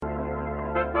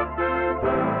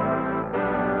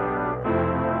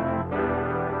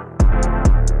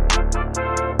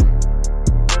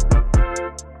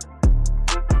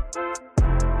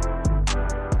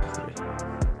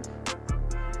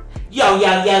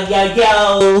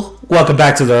Yo. Welcome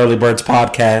back to the Early Birds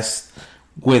Podcast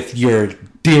with your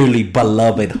dearly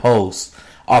beloved host,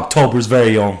 October's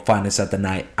very own finest at the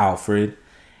night, Alfred.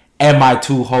 And my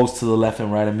two hosts to the left and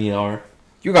right of me are...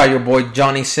 You got your boy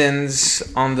Johnny Sins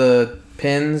on the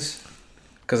pins,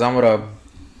 because I'm going to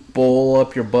bowl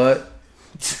up your butt.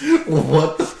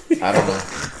 What? I don't know.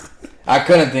 I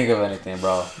couldn't think of anything,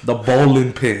 bro. The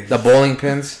bowling pin. The bowling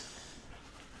pins.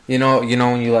 You know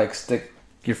when you like stick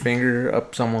your finger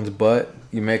up someone's butt,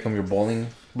 you make them your bowling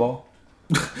ball?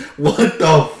 What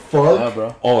the fuck? Yeah,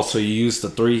 bro. Oh, so you use the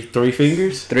three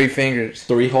fingers? 3 fingers.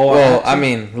 3 hole? Well, I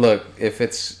mean, look, if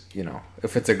it's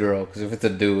a girl, because if it's a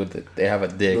dude, they have a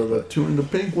dick. The 2 in the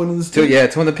pink, 1 in the stink.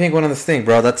 2 in the pink, 1 in the stink,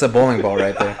 bro. That's a bowling ball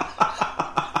right there.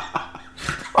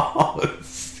 Oh,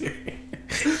 shit.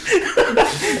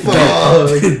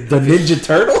 The Ninja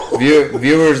Turtle?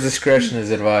 Viewers' discretion is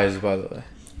advised, by the way.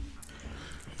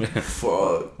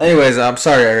 Fuck. Anyways, I'm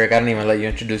sorry, Eric. I didn't even let you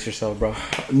introduce yourself, bro.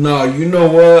 No, you know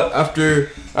what? After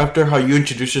how you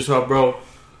introduce yourself, bro,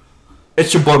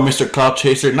 it's your boy, Mr. Cloud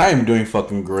Chaser, and I am doing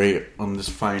fucking great on this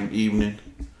fine evening.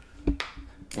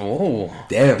 Oh,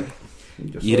 damn!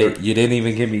 Yes, you didn't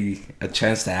even give me a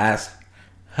chance to ask.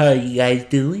 How you guys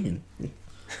doing?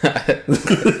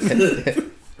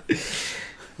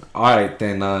 All right,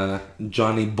 then,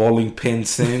 Johnny Bowling Pin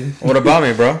Sin. What about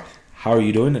me, bro? How are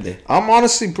you doing today? I'm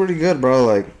honestly pretty good, bro.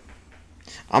 Like,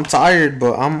 I'm tired,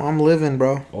 but I'm living,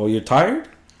 bro. Oh, you're tired?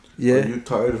 Yeah. Are you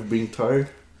tired of being tired?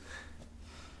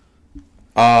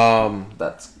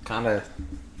 That's kind of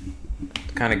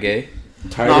gay.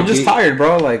 Tired No, I'm just tired,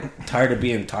 bro. Like, tired of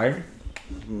being tired?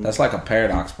 That's like a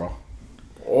paradox, bro.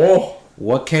 Oh,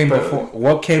 What came before?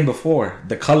 What came before?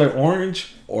 The color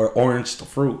orange or orange the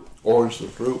fruit? orange the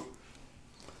fruit.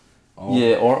 Oh.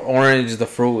 yeah, orange the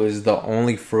fruit is the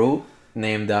only fruit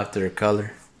named after a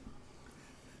color.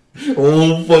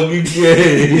 Oh, fucking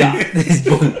gay. Yeah.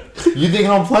 You think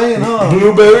I'm playing, huh?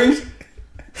 Blueberries?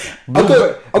 I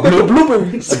got the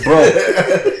blueberries.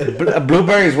 Bro,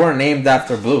 blueberries weren't named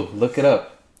after blue. Look it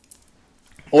up.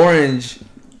 Oranges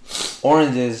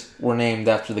were named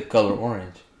after the color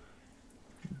orange.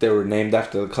 They were named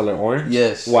after the color orange?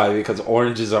 Yes. Why? Because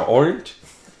oranges are orange?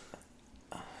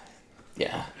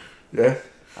 Yeah. Yeah.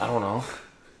 I don't know.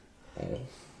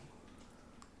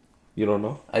 You don't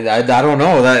know? I don't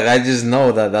know. I just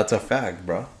know that that's a fact,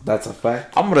 bro. That's a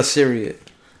fact. I'm gonna Siri it.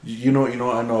 You know,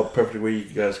 I know a perfect way you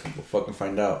guys can fucking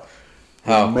find out.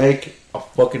 How? You make a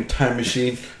fucking time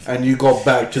machine and you go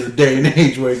back to the day and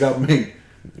age where it got made.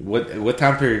 What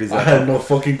time period is I that? had no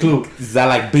fucking clue. Is that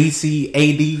like BC,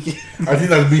 AD? I think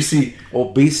that's BC.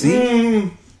 Or BC?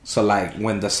 So like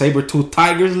when the saber-toothed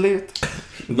tigers lived?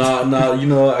 No, you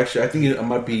know, actually, I think it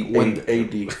might be When-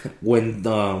 AD. When,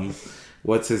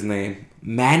 what's his name?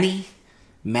 Manny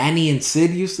and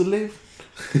Sid used to live?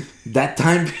 That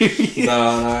time period?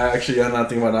 No, actually, I'm not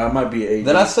thinking about that. It might be AD.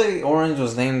 Did I say orange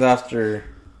was named after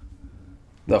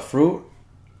the fruit?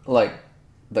 Like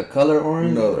the color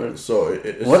orange? No, so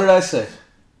it's... What did I say?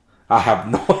 I have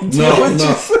no idea.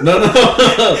 No.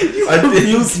 You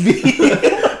confused me.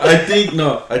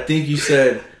 I think you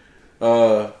said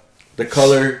the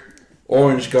color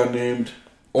orange got named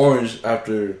orange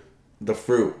after the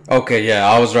fruit. Okay, yeah,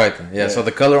 I was right then. Yeah, Yeah. so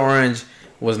the color orange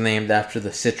was named after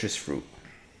the citrus fruit.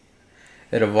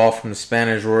 It evolved from the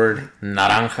Spanish word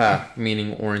naranja,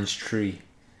 meaning orange tree.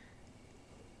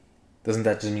 Doesn't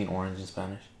that just mean orange in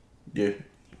Spanish? Yeah.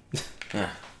 Yeah.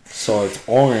 So it's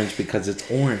orange because it's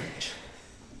orange.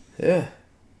 Yeah.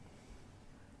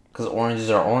 Because oranges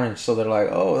are orange, so they're like,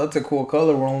 oh, that's a cool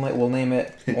color. We'll name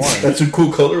it orange. That's a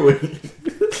cool colorway.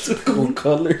 It's a cool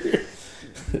color.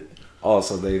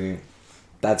 Also,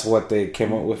 that's what they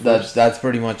came up with. That's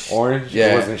pretty much Orange?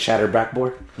 Yeah. It wasn't shattered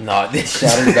backboard? No, they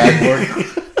shattered backboard.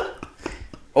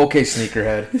 Okay,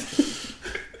 sneakerhead.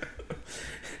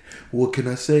 What can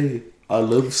I say? I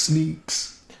love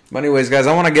sneaks. But anyways, guys,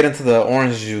 I want to get into the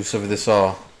orange juice of this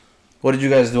all. What did you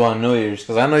guys do on New Year's?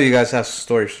 Because I know you guys have some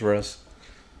stories for us.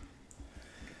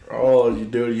 Oh,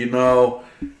 you know,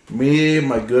 me,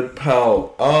 my good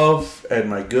pal Alf, and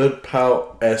my good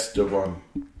pal Esteban.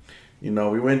 You know,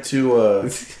 we went to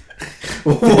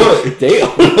What?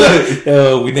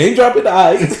 Damn. We name dropping the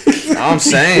eyes. I'm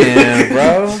saying,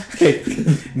 bro. Hey,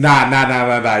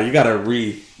 nah. You gotta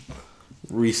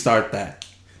restart that.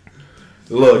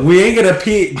 Look, We ain't gonna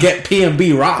get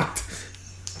P&B rocked.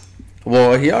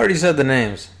 Well, he already said the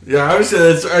names. yeah, I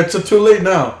said it's too late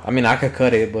now. I mean, I could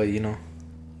cut it, but you know,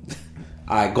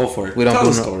 Alright, go for it. we don't Tell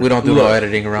do the no, story. we don't do no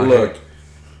editing around Look,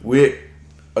 here.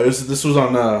 this was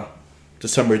on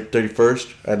December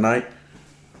 31st at night.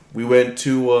 We went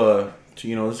to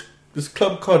you know, this this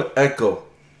club called Echo.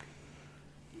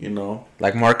 You know,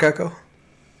 Like Mark Echo?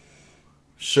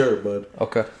 sure, bud.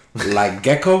 Okay. Like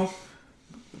Gecko?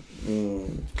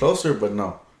 Closer, but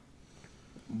no.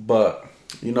 But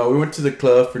you know, we went to the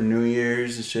club for New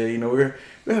Year's and shit. You know,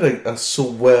 we had a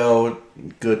swell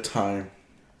good time.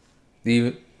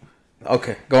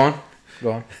 Okay, go on.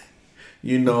 Go on.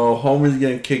 You know, homies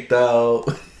getting kicked out.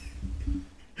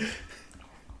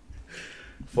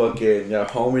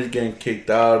 Homies getting kicked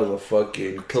out of the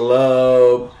fucking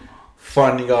club.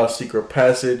 Finding out secret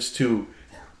passage to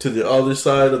the other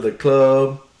side of the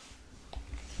club.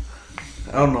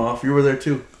 I don't know if you were there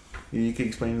too. You can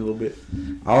explain a little bit.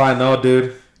 All I know,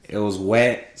 dude, it was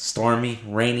wet, stormy,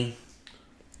 rainy,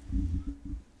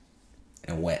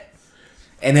 and wet.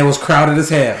 And it was crowded as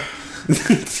hell.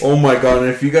 Oh my god, and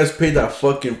if you guys paid that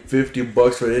fucking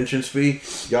 $50 for the entrance fee,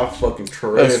 y'all fucking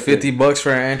terrific. That's $50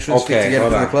 for an entrance fee to get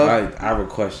into the club? I have a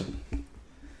question.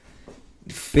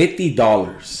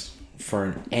 $50 for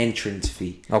an entrance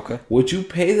fee. Okay. Would you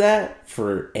pay that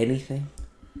for anything?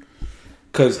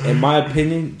 Because in my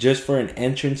opinion, just for an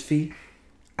entrance fee,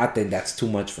 I think that's too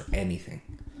much for anything.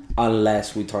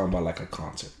 Unless we're talking about like a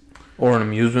concert. Or an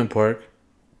amusement park.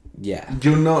 Yeah.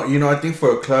 You know, I think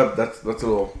for a club, that's a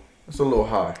little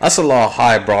high. That's a lot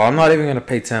high, bro. I'm not even going to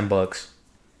pay $10.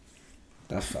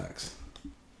 That's facts.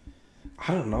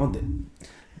 I don't know. Do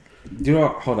you know,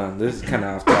 hold on. This is kind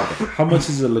of off topic. How much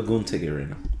is a Lagoon ticket right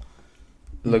now?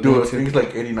 Dude, I think it's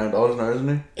like $89 now, isn't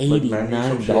it?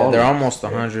 $89. Yeah, they're almost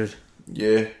 100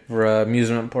 Yeah. for an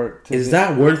amusement park ticket. Is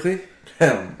that worth it?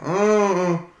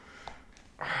 Hell.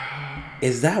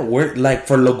 Is that worth, like,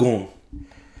 for Lagoon?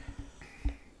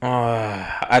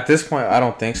 At this point, I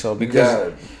don't think so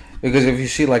because if you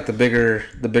see like the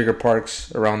bigger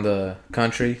parks around the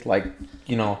country, like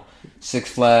you know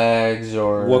Six Flags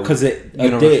or Because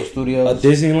Universal Studios, a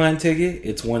Disneyland ticket,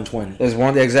 it's $120. There's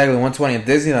exactly $120, and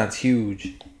Disneyland's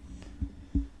huge.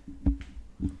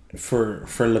 For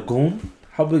Lagoon,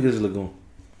 how big is Lagoon?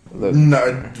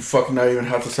 Not even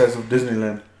half the size of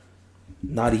Disneyland.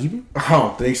 Not even. I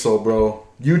don't think so, bro.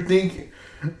 You think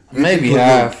Maybe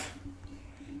half.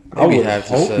 I would half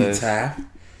the hope size. it's half.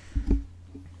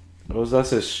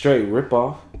 That's a straight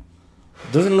ripoff.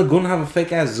 Doesn't Lagoon have a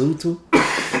fake ass zoo too?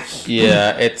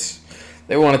 Yeah,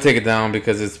 they want to take it down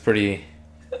because it's pretty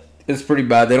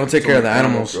bad. They don't take care of the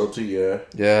animals. Cruelty, yeah.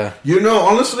 Yeah. You know,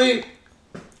 honestly,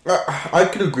 I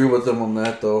could agree with them on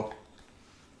that though.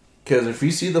 Because if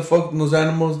you see those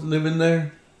animals living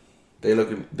there, they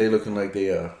looking like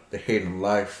they hating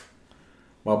life.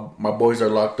 My boys are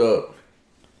locked up.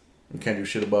 You can't do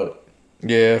shit about it.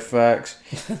 Yeah, facts.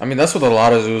 I mean, that's with a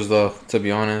lot of zoos, though. To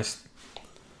be honest.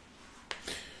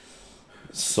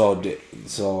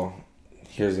 So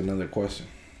here's another question: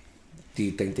 do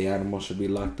you think the animals should be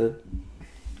locked up?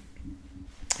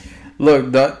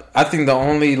 Look, I think the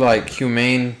only like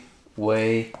humane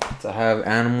way to have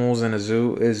animals in a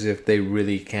zoo is if they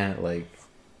really can't like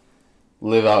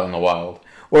live out in the wild,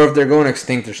 or if they're going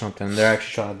extinct or something. They're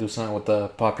actually trying to do something with the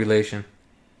population.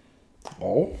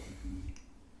 Oh,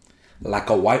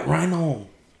 like a white rhino.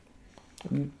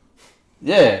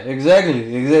 Yeah,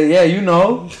 exactly. Yeah, you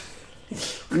know.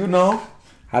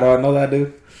 How do I know that,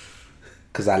 dude?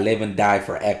 Because I live and die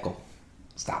for Echo.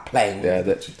 Stop playing with me. Yeah,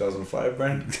 that 2005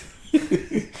 brand.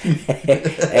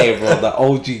 Hey, bro, the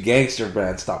OG gangster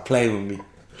brand. Stop playing with me.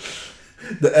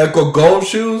 The Echo Gold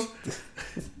shoes.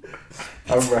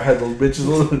 I remember I had those bitches.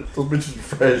 Those bitches were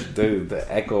fresh, dude.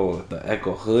 The Echo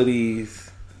hoodies,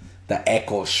 the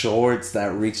Echo shorts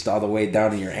that reached all the way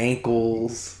down to your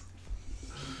ankles.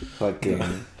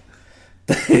 Fucking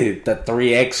the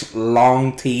 3X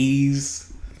long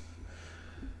tees.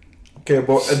 Okay,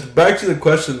 but back to the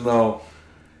question though.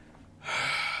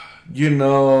 You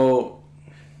know,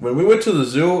 when we went to the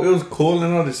zoo, it was cool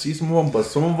and all to see some of them, but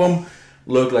some of them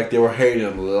looked like they were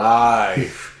hating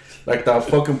life. Like that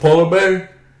fucking polar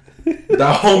bear.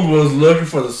 That homie was looking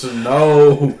for the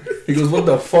snow. He goes, "What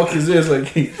the fuck is this?"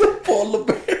 Like, the polar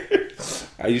bear.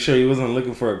 Are you sure he wasn't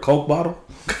looking for a Coke bottle?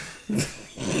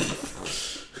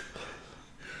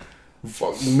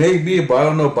 Fuck, maybe, but I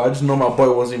don't know. But I just know my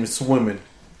boy wasn't even swimming.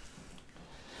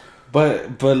 But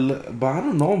I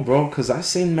don't know, bro, because I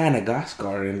seen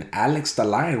Madagascar and Alex the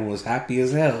lion was happy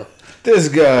as hell. This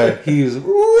guy, he's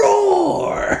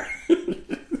roar.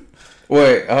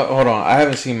 Wait, hold on. I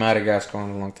haven't seen Madagascar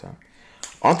in a long time.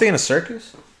 Aren't they in a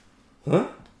circus? Huh?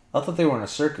 I thought they were in a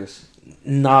circus.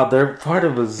 Nah, they're part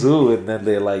of a zoo, and then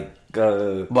they like.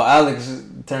 But Alex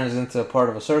turns into part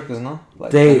of a circus, no?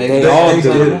 Like they all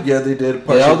did. Yeah, they did.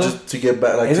 They all just to get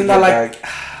back. Like, isn't that like?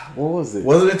 What was it?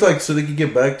 Wasn't it like so they could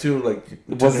get back to like?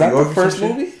 Was that the first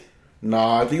movie?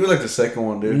 Nah, I think it was like the second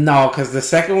one, dude. No, because the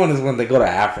second one is when they go to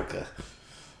Africa.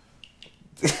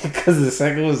 Because the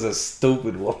second was a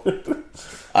stupid one.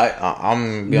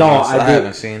 I'm be honest, I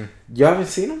haven't seen. You haven't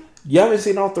seen them? You haven't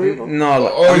seen all three of them? No,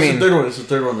 it's the third one. It's the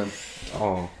third one then.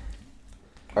 Oh,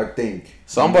 I think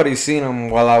somebody seen them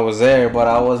while I was there, but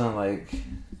I wasn't like,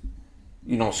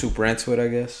 super into it. I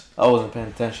guess I wasn't paying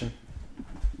attention.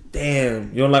 damn!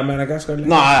 You don't like Madagascar?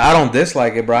 No, I don't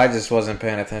dislike it, bro. I just wasn't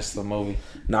paying attention to the movie.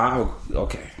 Nah,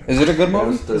 okay. Is it a good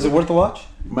movie? Is it worth the watch?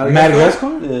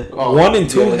 Madagascar? Yeah. Oh, 1 and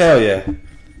 2, hell yeah.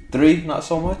 3, not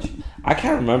so much. I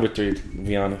can't remember 3, to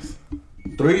be honest.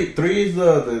 3 is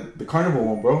the carnival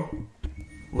one, bro.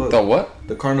 Look, The what?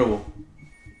 the carnival.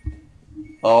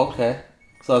 Oh, okay.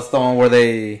 So that's the one where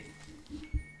they.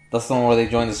 That's the one where they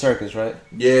join the circus, right?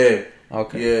 Yeah.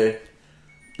 Okay. Yeah.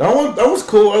 That was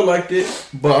cool. I liked it,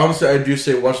 but honestly, I do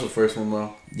say watch the first one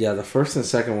though. Yeah, the first and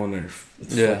second one are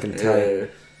fucking tight. Yeah.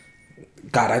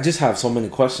 God, I just have so many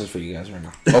questions for you guys right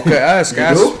now. Okay, ask.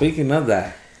 Speaking of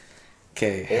that,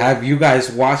 okay, have you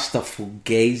guys watched the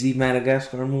Fugazi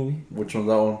Madagascar movie? Which one's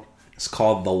that one? It's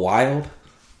called The Wild.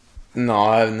 No,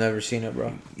 I've never seen it,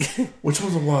 bro. Which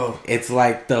one's the wild? It's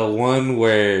like the one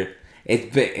where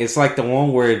it's like the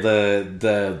one where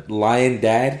the lion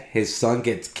dad, his son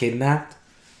gets kidnapped,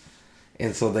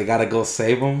 and so they gotta go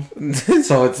save him.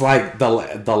 So it's like the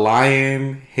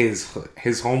lion, his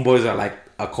homeboys are like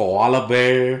a koala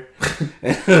bear,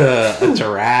 a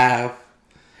giraffe.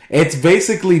 It's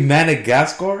basically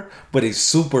Madagascar, but it's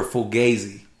super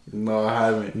Fugazi. No, I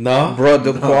haven't. No, Bro,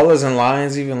 do koalas and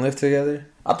lions even live together?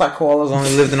 I thought koalas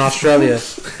only lived in Australia.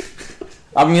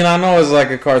 I mean, I know it's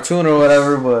like a cartoon or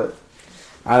whatever, but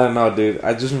I don't know, dude.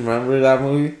 I just remember that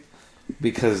movie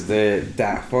because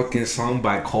that fucking song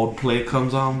by Coldplay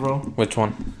comes on, bro. which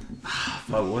one?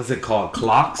 What was it called?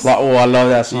 Clocks? Oh, I love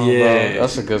that song, Yeah. bro.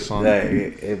 That's a good song. Yeah,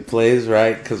 it plays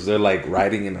right because they're like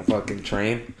riding in a fucking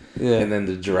train, Yeah. and then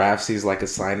the giraffe sees like a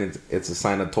sign. It's a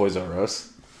sign of Toys R Us.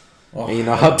 Oh, And you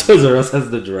know how Toys R Us has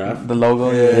the giraffe? The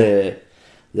logo?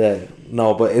 Yeah.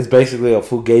 No, but it's basically a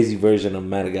Fugazi version of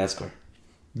Madagascar.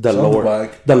 The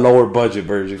Sounds lower budget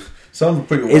version. Sounds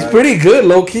pretty. It's whack. pretty good,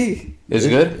 low key. It's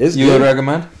good? It's you good. would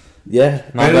recommend? Yeah.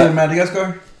 Not Better bad. than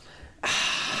Madagascar?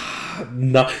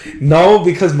 No,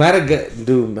 because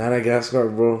Madagascar,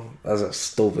 bro, that's a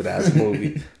stupid ass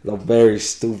movie. It's a very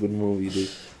stupid movie, dude.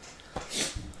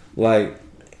 Like,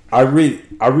 I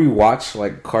rewatch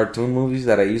like cartoon movies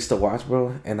that I used to watch,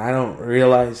 bro, and I don't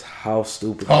realize how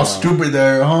stupid. How stupid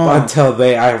they are, huh? Until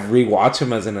I rewatch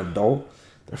them as an adult.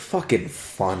 They're fucking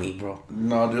funny, bro.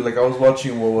 No, dude, like I was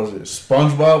watching, what was it?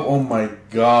 SpongeBob? Oh my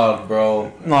god,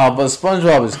 bro. No, but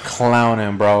SpongeBob is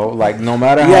clowning, bro. Like, no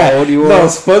matter how old you are. No,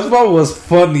 SpongeBob was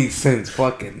funny since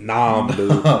fucking dude.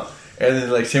 And then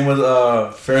like same with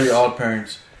Fairly Odd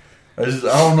Parents. I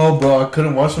don't know, bro. I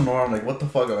couldn't watch them more. I'm like, what the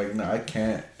fuck? I'm like, nah, I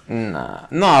can't.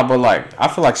 Nah, but like, I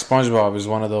feel like SpongeBob is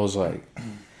one of those like,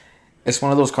 it's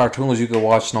one of those cartoons you can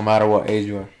watch no matter what age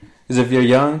you are. Because if you're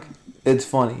young, it's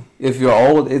funny. If you're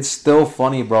old, it's still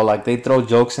funny, bro. Like, they throw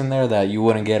jokes in there that you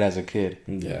wouldn't get as a kid.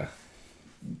 Yeah.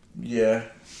 Yeah.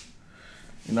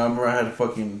 You know, I remember I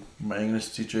had my English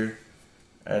teacher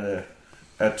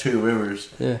at Two Rivers.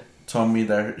 Yeah. Told me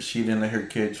that she didn't let her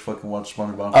kids fucking watch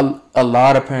SpongeBob. A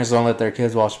lot of parents don't let their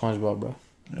kids watch SpongeBob, bro.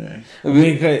 Yeah.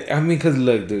 I mean, cause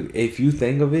look, dude. If you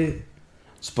think of it,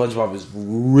 SpongeBob is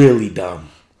really dumb.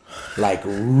 Like,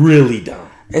 really dumb.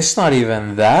 It's not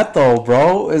even that, though,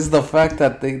 bro. It's the fact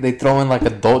that they throw in, like,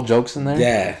 adult jokes in there.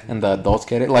 Yeah. And the adults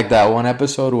get it. Like that one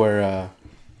episode where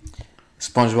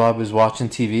SpongeBob is watching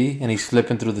TV and he's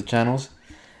flipping through the channels.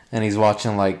 And he's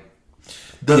watching, like...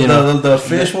 The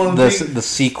fish one? The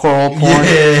sea coral porn.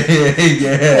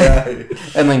 Yeah.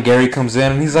 And then Gary comes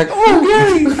in and he's like, "Oh,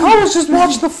 Gary, I was just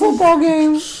watching the football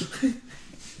game."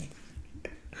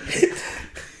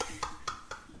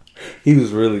 He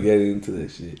was really getting into that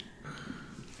shit.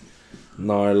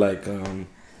 No, like,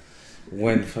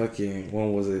 when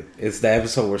was it? It's the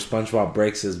episode where SpongeBob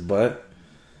breaks his butt.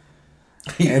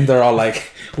 And they're all like,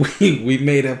 we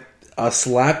made a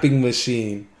slapping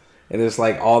machine. And it's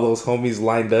like all those homies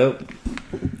lined up.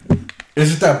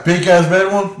 Is it that big ass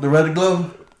red one? The red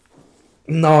glove?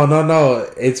 No.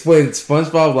 It's when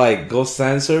SpongeBob like goes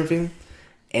sand surfing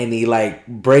and he like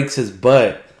breaks his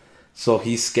butt. So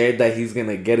he's scared that he's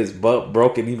gonna get his butt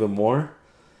broken even more.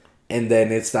 And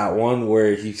then it's that one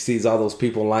where he sees all those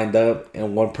people lined up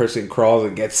and one person crawls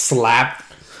and gets slapped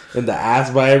in the ass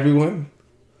by everyone.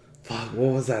 Fuck,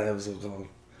 what was that episode called?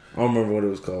 I don't remember what it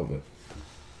was called, but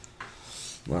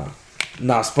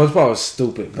Nah, SpongeBob was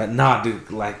stupid. But nah, dude,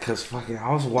 like, cause fucking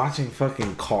I was watching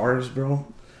fucking Cars, bro.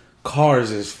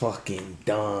 cars is fucking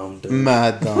dumb, dude.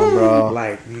 Mad dumb, bro.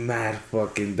 Like, mad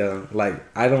fucking dumb. Like,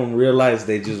 I don't realize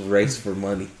they just race for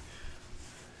money.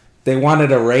 They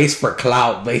wanted a race for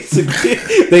clout, basically.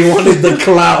 They wanted the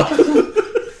clout.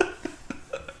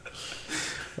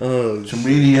 Oh,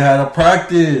 Chamini had a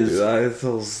practice. it's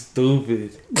so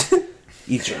stupid.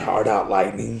 Eat your heart out,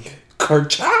 lightning.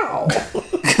 Kerchow.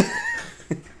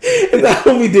 And that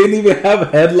homie didn't even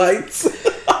have headlights.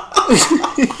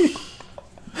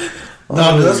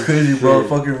 No, dude, that's crazy, bro.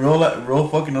 Fucking real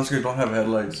fucking NASCARs don't have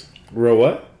headlights. Real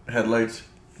what? Headlights.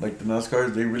 Like the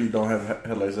NASCARs, they really don't have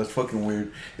headlights. That's fucking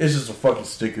weird. It's just a fucking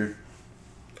sticker.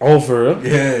 Oh, for real?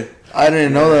 Yeah. I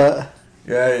didn't know that.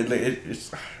 Yeah,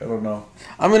 it's I don't know.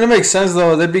 I mean, it makes sense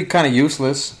though. They'd be kind of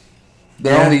useless.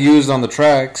 They're Yeah. only used on the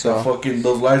track, so.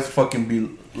 Those lights fucking be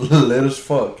lit as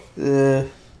fuck. Yeah.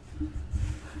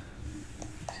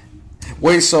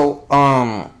 Wait, so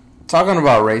talking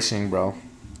about racing, bro.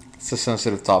 It's a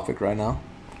sensitive topic right now,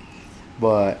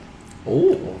 but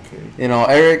Oh, okay. you know,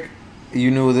 Eric,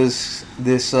 you knew this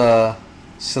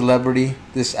celebrity,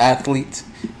 this athlete.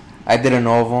 I didn't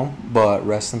know of him, but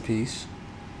rest in peace.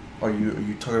 Are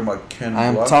you talking about Ken I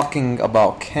am Block? talking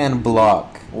about Ken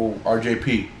Block. Oh,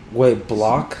 RJP. Wait,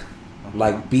 Block?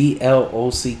 Like Block?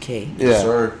 Yeah. Yes,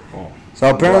 sir. Oh. So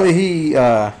apparently he,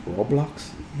 Roblox?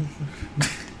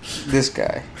 this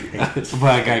guy.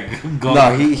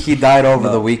 No, He died over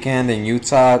the weekend in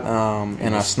Utah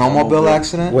in a snowmobile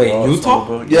accident. Wait, Oh, Utah?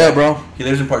 snowmobile. Yeah, bro. He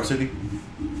lives in Park City.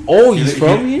 Oh, he's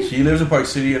from here? He lives in Park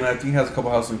City, and I think he has a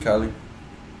couple houses in Cali.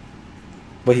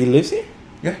 But he lives here?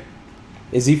 Yeah.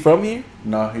 Is he from here?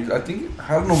 No, I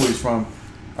don't know where he's from.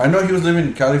 I know he was living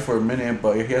in Cali for a minute,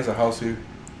 but he has a house here.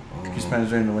 He spends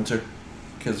during the winter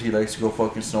because he likes to go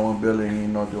fucking snowmobiling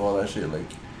and do all that shit like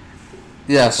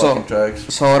Yeah. fucking tracks.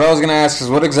 So what I was gonna ask is,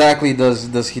 what exactly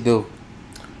does he do?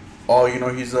 Oh,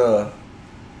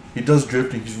 he does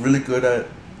drifting. He's really good at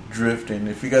drifting.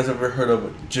 If you guys ever heard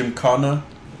of Gymkhana,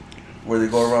 where they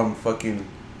go around fucking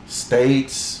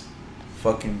states,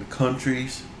 fucking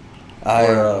countries. I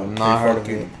Or, have not heard of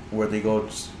it. Where they go,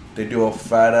 they do a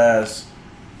fat ass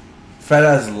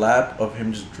lap of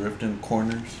him just drifting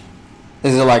corners.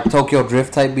 Is it like Tokyo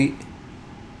Drift type beat?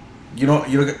 You know.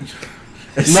 No,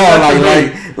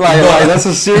 like that's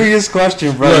a serious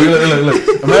question, bro.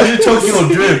 Look. Imagine Tokyo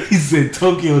Drift. He said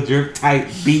Tokyo Drift type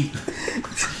beat.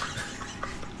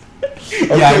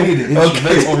 Yeah, I need it.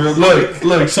 Okay.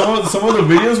 Look. Some of the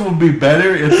videos would be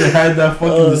better if they had that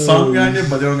fucking the song behind it,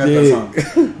 but they don't got that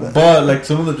song. But like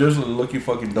some of the drifts are looking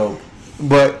fucking dope.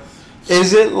 But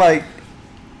is it like,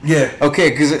 yeah?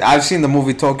 Okay, because I've seen the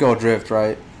movie Tokyo Drift,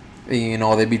 right? You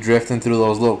know, they be drifting through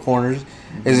those little corners.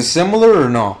 Is it similar or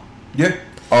no? Yeah.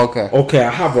 Okay. Okay,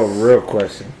 I have a real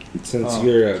question. Since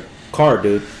you're a car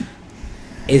dude,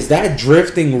 is that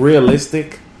drifting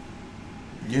realistic?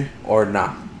 Yeah. Or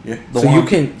not? Yeah.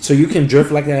 So you can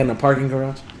drift like that in a parking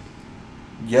garage?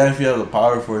 Yeah, if you have the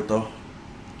power for it though.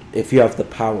 If you have the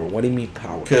power. What do you mean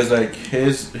power? Because like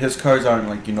his cars aren't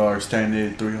like our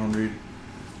standard 300,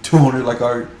 200 like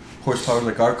our horsepower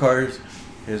like our cars.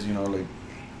 His like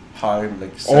high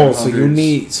like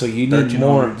 700s, so you need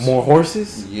more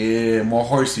horses Yeah, more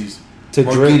horses to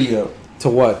more drift. giddy up. To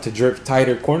what? To drift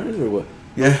tighter corners or what?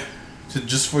 Yeah,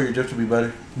 just for your drift to be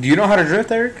better. Do you know how to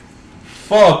drift, Eric?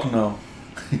 Fuck no.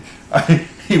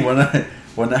 When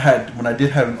I did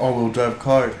have an all-wheel drive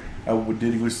car, I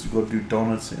used to go do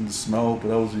donuts in the snow, but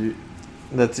that was it.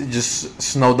 That's just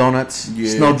snow donuts, Yeah.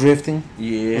 snow drifting.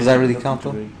 Yeah. Does that really count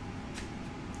though?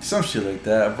 Some shit like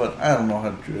that, but I don't know how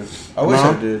to drift. I wish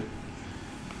No? I did.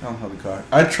 I don't have the car.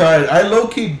 I tried. I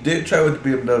low-key did try with the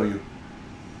BMW.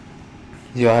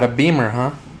 You had a Beamer,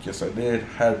 huh? Yes, I did.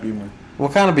 Had a Beamer.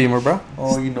 What kind of Beamer, bro?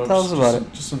 Oh, Tell us about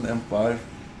it. Just an M5.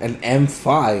 An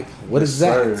M5. What is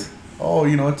that? Sir. Oh,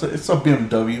 it's a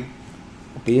BMW.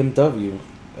 BMW.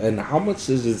 And how much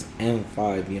is this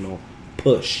M5,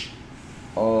 push?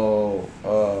 Oh,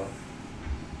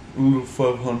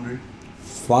 500.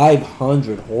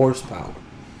 500 horsepower.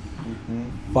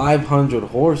 Mm-hmm. 500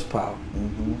 horsepower.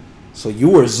 Mm-hmm. So you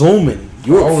were zooming.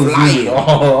 You were flying.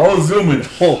 I was zooming.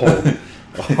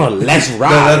 Oh, let's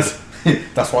ride.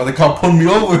 That's why the cop pulled me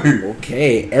over.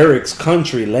 Okay, Eric's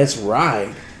country. Let's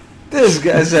ride. This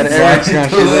guy said Eric's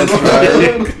country. That's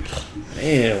right.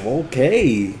 Damn.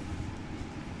 Okay.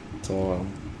 So,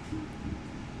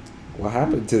 what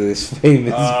happened to this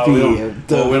famous BMW?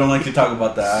 We don't like to talk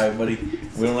about that, alright, buddy.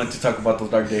 We don't like to talk about those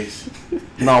dark days.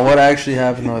 No, what actually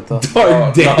happened with the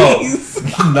Dark days.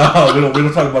 No, we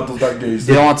don't talk about those dark days.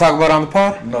 You don't want to talk about it on the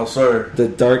pod? No, sir. The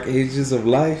dark ages of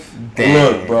life.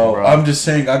 Damn, Look, bro, I'm just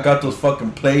saying, I got those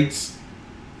fucking plates.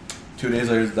 2 days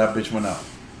later, that bitch went out.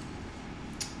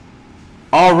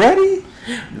 Already?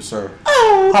 Yes, sir.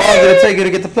 How long did it take you to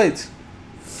get the plates?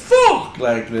 Fuck.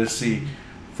 Like, let's see.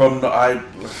 From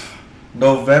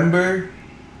November.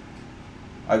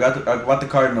 I bought the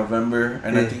car in November,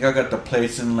 and I think I got the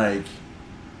plates in like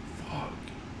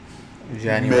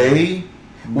January.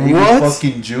 Maybe what?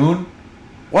 Fucking June.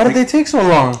 Why did they take so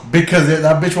long? Because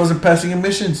that bitch wasn't passing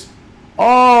emissions.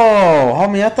 Oh,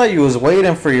 homie, I thought you was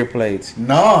waiting for your plates.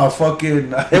 Nah,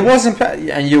 fucking. It wasn't,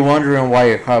 and you're wondering why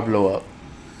your car blew up.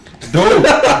 Dude,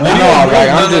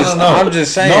 I'm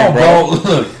just saying, bro.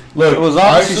 Look, it was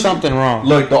obviously something wrong.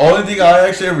 Look, the only thing I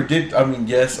actually ever did, I mean,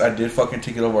 yes, I did fucking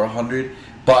take it over 100,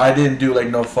 but I didn't do like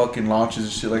no fucking launches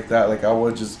and shit like that. Like I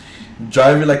was just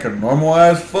driving like a normal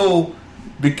ass fool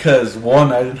because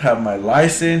one, I didn't have my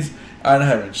license, I didn't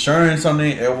have insurance on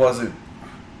it. It wasn't.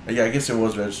 Yeah, I guess it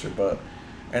was registered,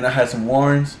 and I had some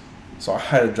warrants, so I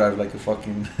had to drive like a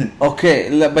fucking. Okay,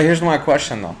 but here's my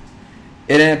question though.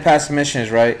 It didn't pass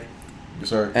emissions, right? Yes,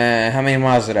 sir. And how many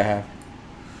miles did it have?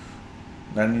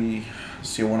 90.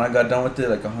 See, when I got done with it,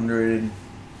 like 100,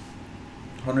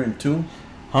 102.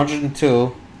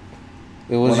 102.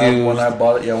 It was when I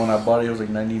bought it. Yeah, when I bought it, it was like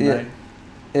 99.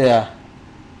 Yeah.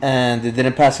 And it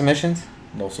didn't pass emissions?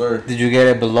 No, sir. Did you get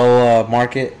it below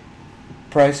market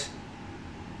price?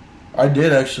 I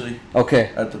did actually.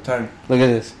 Okay. At the time. Look at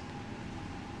this.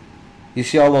 You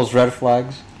see all those red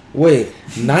flags? Wait,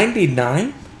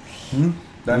 99?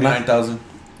 99,000.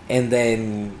 And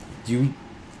then you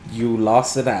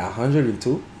lost it at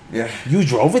 102? Yeah. You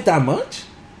drove it that much?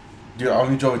 Dude, I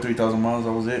only drove it 3,000 miles.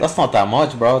 That was it. That's not that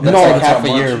much, bro. That's No, like that's half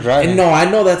not a year much. of driving. And no, I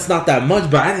know that's not that much,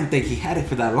 but I didn't think he had it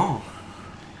for that long.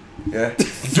 Yeah.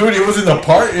 Dude, it was in the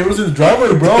park. It was in the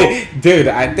driveway, bro. Dude,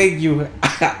 I think you...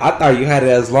 I thought you had it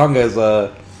as long as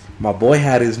my boy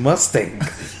had his Mustang.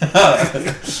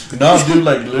 No, dude,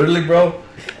 like literally, bro.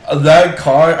 That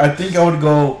car, I think I would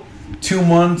go 2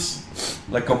 months,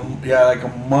 like a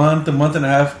month and a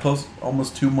half, plus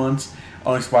almost 2 months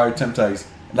on expired temp tags.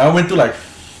 And I went through like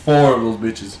 4 of those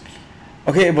bitches.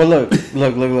 Okay, but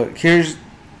look. Here's...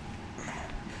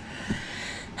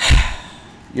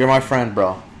 You're my friend,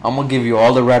 bro. I'm gonna give you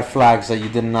all the red flags that you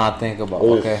did not think about,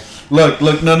 okay? Look,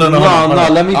 no, No,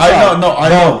 let me I try. know, I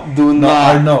know. Do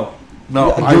not. I know.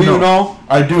 No, I Do know. you know?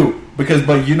 I do.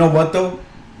 But you know what, though?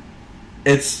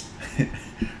 It's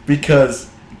because,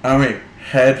 I mean,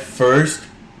 head first,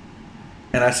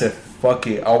 and I said, fuck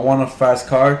it, I want a fast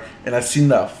car, and I seen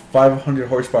that 500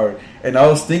 horsepower, and I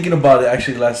was thinking about it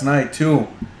actually last night, too.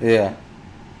 Yeah.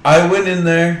 I went in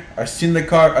there, I seen the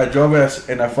car, I drove it,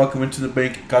 and I fucking went to the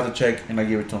bank, got the check, and I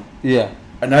gave it to him. Yeah.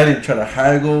 And I didn't try to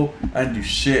haggle, I didn't do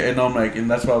shit, and I'm like, and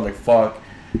that's why I was like, fuck,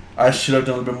 I should have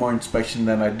done a little bit more inspection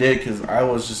than I did, because I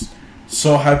was just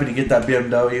so happy to get that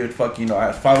BMW, it fucking, I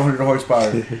had 500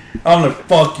 horsepower. I'm like,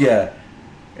 fuck yeah.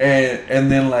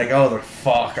 And then like, I was like,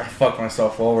 fuck, I fucked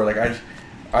myself over, like,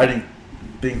 I didn't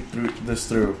think this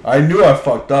through. I knew I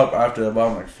fucked up after that, but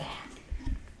I'm like, fuck.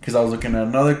 Because I was looking at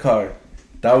another car.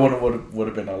 That one would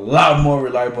have been a lot more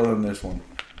reliable than this one,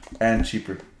 and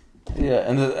cheaper. Yeah,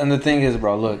 and the thing is,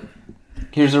 bro, look,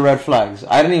 here's the red flags.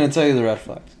 I didn't even tell you the red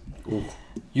flags. Ooh.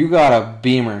 You got a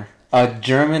Beamer, a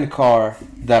German car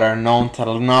that are known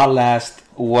to not last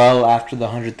well after the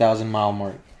 100,000 mile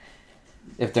mark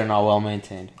if they're not well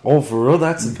maintained. Oh, for real?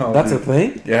 That's a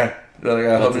thing? Yeah, like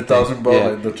That's 100,000, bro. yeah.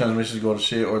 Like the transmissions go to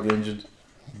shit or the engines.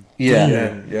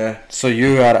 Yeah. So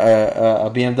you got a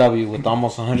BMW with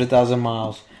almost 100,000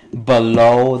 miles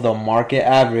below the market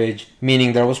average,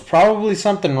 meaning there was probably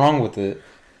something wrong with it,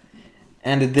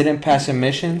 and it didn't pass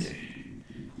emissions,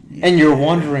 and you're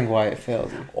wondering why it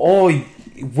failed. Oh,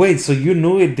 wait, so you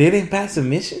knew it didn't pass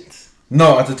emissions?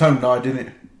 No, at the time, no, I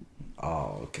didn't.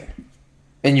 Oh, okay.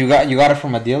 And you got it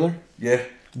from a dealer? Yeah.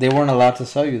 They weren't allowed to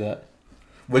sell you that.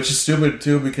 Which is stupid,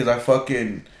 too, because I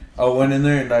went in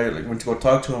there and I went to go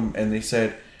talk to him, and they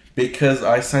said, because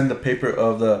I signed the paper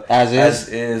of the As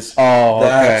is, oh,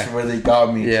 that's okay. where they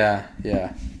got me. Yeah. Do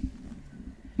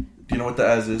you know what the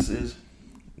as is?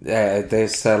 Yeah, they're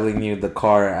selling you the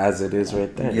car as it is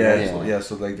right there.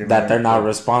 So like they're not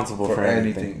responsible for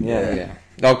anything. Yeah.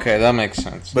 Okay, that makes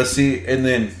sense. But see, and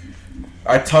then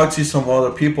I talked to some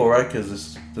other people, right?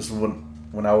 Because this is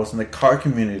when I was in the car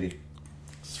community.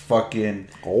 It's fucking.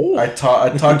 Oh. I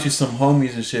talked to some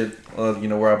homies and shit.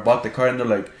 Where I bought the car, and they're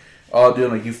like, "Oh,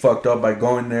 dude, like you fucked up by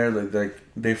going there. Like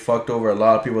they fucked over a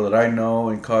lot of people that I know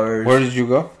in cars." Where did you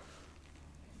go?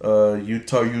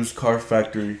 Utah Used Car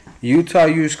Factory. Utah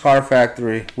Used Car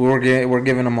Factory. We're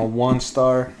giving them a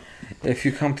 1-star. If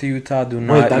you come to Utah, do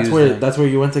not. Wait, that's where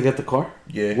you went to get the car?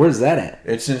 Yeah. Where's that at?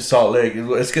 It's in Salt Lake.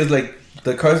 It's because like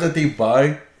the cars that they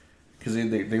buy, because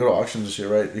they go to auctions and shit,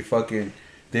 right?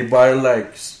 they buy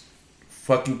like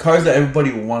fucking cars that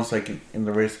everybody wants, like in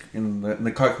the race in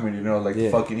the car community, you know, like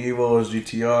fucking Evos,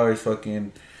 GTRs,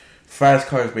 fucking fast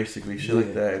cars, basically shit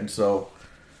like that. And so,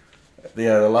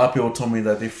 a lot of people told me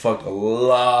that they fucked a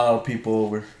lot of people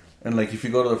over. And like, if you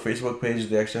go to their Facebook page,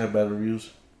 they actually have bad reviews.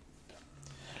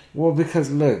 Well, because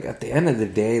look, at the end of the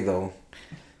day, though,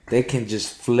 they can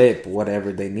just flip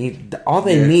whatever they need. All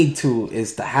they need to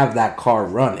is to have that car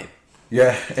running.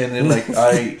 Yeah, and then like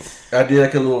I did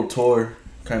like a little tour,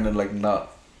 kind of like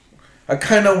not. I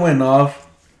kind of went off,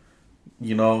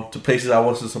 you know, to places I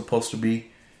wasn't supposed to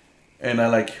be, and I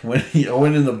went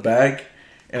in the back,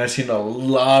 and I seen a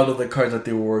lot of the cars that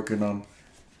they were working on,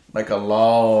 like a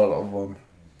lot of them.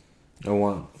 And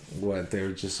what? They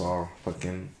were just all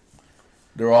fucking.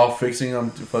 They're all fixing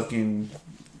them to fucking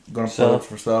gonna sell it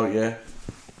for sale. Yeah.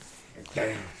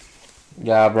 Damn.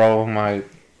 Yeah, bro.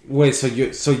 Wait. So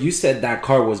you said that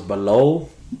car was below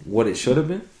what it should have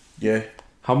been? Yeah.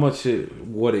 How much?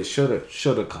 What it should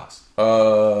have cost?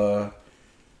 I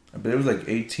believe it was like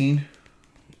 18.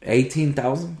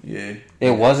 18,000. Yeah.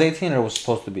 It was 18, or it was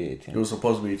supposed to be 18. It was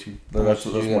supposed to be 18. That's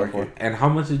market. And how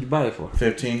much did you buy it for?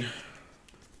 15.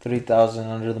 3,000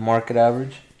 under the market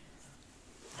average.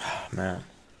 Man,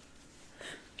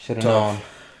 should have known.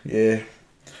 Yeah.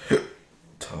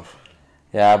 Tough.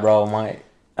 Yeah, bro.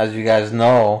 As you guys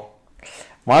know,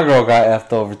 my girl got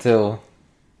effed over too.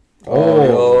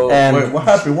 Oh, and wait, what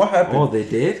happened? What happened? Oh, they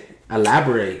did?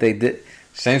 Elaborate. They did.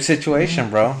 Same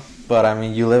situation, bro. But I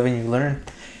mean, you live and you learn.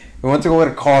 We went to go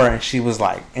get a car, and she was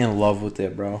like in love with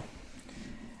it, bro.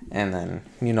 And then,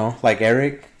 you know, like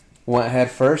Erick went head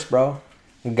first, bro.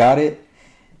 Got it.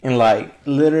 And like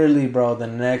literally, bro, the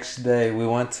next day we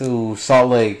went to Salt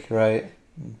Lake, right?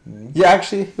 Mm-hmm. Yeah,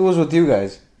 actually, it was with you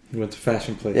guys. You went to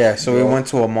Fashion Place. Yeah, so we went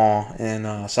to a mall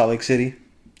in Salt Lake City,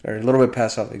 or a little bit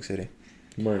past Salt Lake City.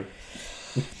 Murray.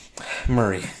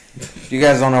 You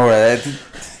guys don't know where that is.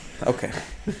 Okay.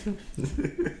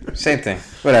 Same thing.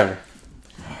 Whatever.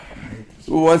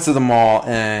 We went to the mall,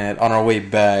 and on our way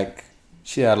back,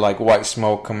 she had like white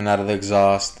smoke coming out of the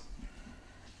exhaust.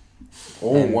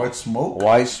 Oh, and white smoke?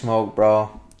 White smoke,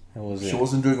 bro. She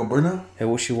wasn't doing a burnout?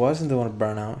 She wasn't doing a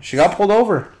burnout. She got pulled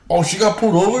over. Oh, she got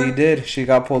pulled over? She did. She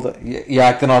got pulled over. You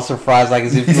acting all surprised like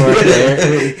as if you weren't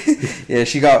there. Yeah,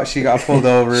 she got pulled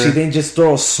over. She didn't just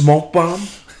throw a smoke bomb?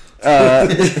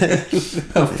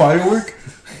 A firework?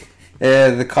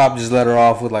 Yeah, the cop just let her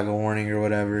off with like a warning or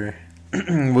whatever.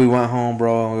 We went home,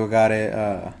 bro, and we got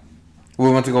it. We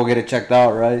went to go get it checked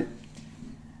out, right?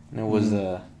 And it was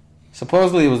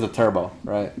supposedly it was the turbo,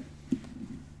 right?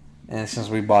 And since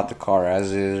we bought the car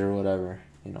as is or whatever,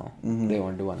 you know, they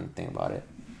weren't doing anything about it.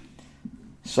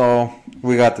 So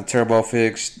we got the turbo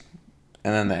fixed,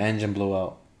 and then the engine blew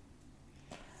out.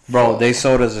 Bro, they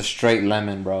sold us a straight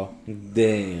lemon, bro.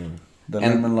 Damn.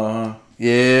 Lemon law, huh?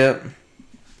 Yeah.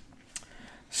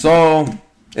 So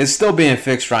it's still being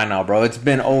fixed right now, bro. It's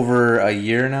been over a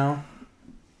year now.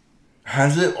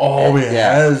 Has it? Oh, it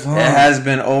has, huh? It has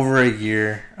been over a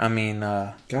year. I mean,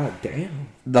 God damn.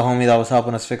 The homie that was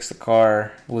helping us fix the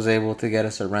car was able to get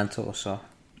us a rental, so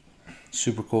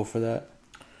super cool for that.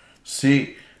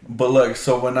 See, but look,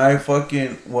 so when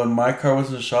my car was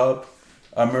in the shop,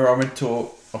 I remember I went to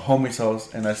a homie's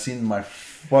house and I seen my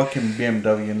fucking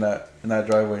BMW in that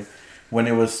driveway when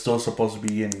it was still supposed to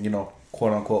be in, you know,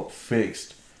 quote unquote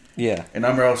fixed. Yeah. And I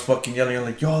remember I was fucking yelling, I'm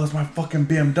like, yo, that's my fucking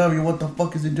BMW. What the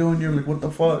fuck is it doing here? Like, what the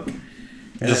fuck?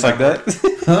 And just like that?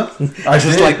 Huh? I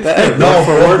just like that? No,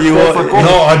 for work.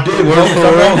 No, I did. Work for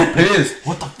work. I was pissed.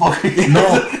 What the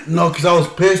fuck? No, because I was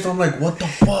pissed. I'm like, what the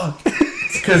fuck?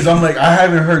 Because I'm like, I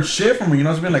haven't heard shit from her. You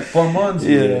know, it's been like 4 months.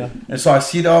 Yeah. And so I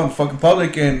see it out in fucking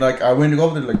public, and like, I went to go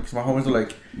over there. Like, my homies are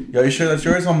like, yo, you sure that's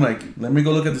yours? I'm like, let me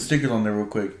go look at the stickers on there real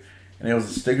quick. And it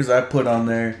was the stickers I put on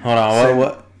there. Hold on,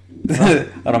 what? I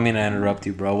don't mean to interrupt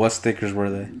you, bro. What stickers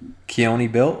were they?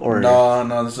 Keone built or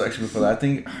no? This is actually before that. I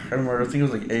think it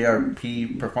was like ARP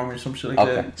performing or some shit like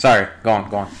that. Okay, sorry. Go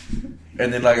on.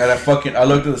 And then like I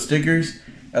looked at the stickers.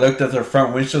 I looked at their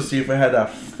front windshield, see if it had that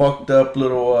fucked up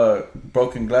little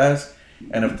broken glass,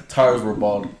 and if the tires were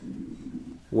bald.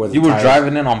 You were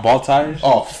driving in on bald tires?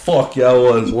 Oh fuck yeah, I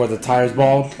was. Were the tires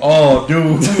bald? Oh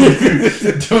dude,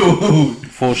 dude,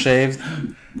 full shaved,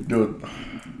 dude.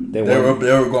 They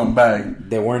were going back.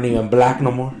 They weren't even black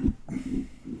no more.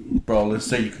 Bro, let's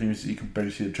say you can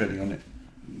barely see the treading on it.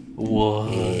 Whoa.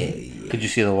 Yeah. Could you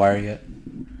see the wire yet?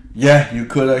 Yeah, you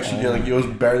could actually. Like, it was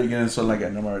barely getting so like I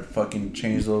never fucking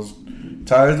changed those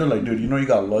tires. They're like, dude, you know you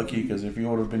got lucky because if you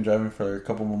would have been driving for a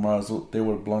couple more miles, they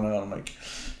would have blown it out. I'm like,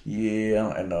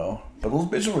 yeah, I know. But those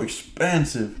bitches were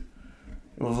expensive.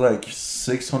 It was like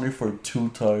 $600 for 2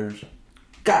 tires.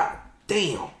 God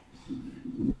damn.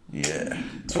 Yeah.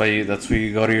 That's where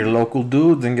you go to your local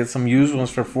dudes and get some used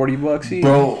ones for $40 each.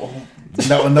 Bro,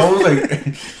 no was like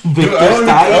Victor's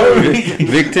tires.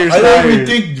 Victor's I don't even tires.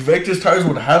 think Victor's tires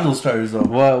would have those tires though.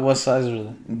 What size are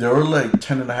they? They were like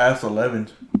 10.5 to 11.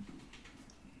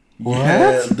 What?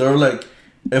 Yeah, they were like,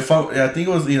 I think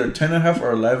it was either 10.5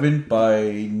 or 11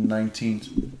 by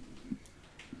 19.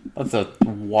 That's a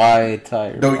wide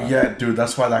tire. No, bro. yeah, dude,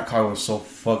 that's why that car was so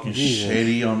fucking Jesus.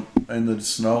 shady in the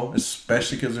snow,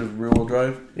 especially because it was rear wheel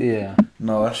drive. Yeah.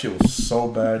 No, that shit was so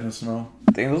bad in the snow.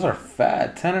 I think those are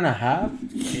fat.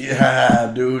 10.5?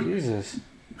 Yeah, dude. Jesus.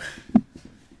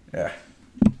 Yeah.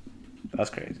 That's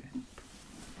crazy.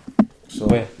 So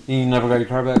Wait, you never got your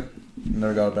car back?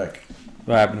 never got it back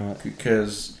What happened to it?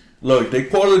 because look, they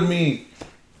quoted me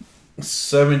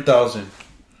 7,000.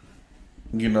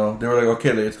 You know, they were like,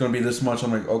 okay, it's gonna be this much.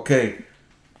 I'm like, okay.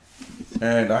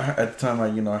 And at the time,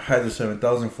 I had the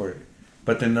 7,000 for it,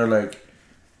 but then they're like,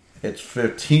 it's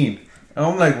 15. And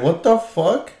I'm like, what the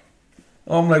fuck?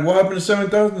 I'm like, what happened to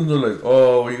 7,000? And they're like,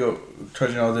 oh, we go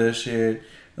charging all this shit.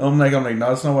 And I'm like, no,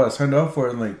 that's not what I signed up for.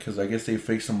 And like, because I guess they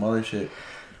faked some other shit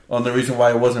on the reason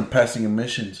why I wasn't passing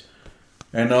emissions.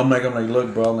 And I'm like,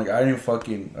 look, bro, I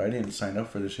didn't sign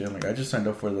up for this shit. I'm like, I just signed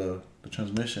up for the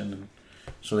transmission. And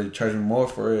so they charged me more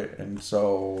for it. And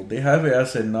so they have it. I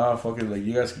said, nah, fuck it. Like,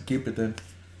 you guys can keep it then.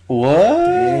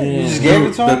 What? You just gave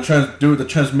it to him? The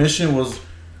transmission was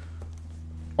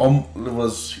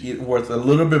worth a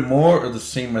little bit more or the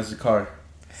same as the car.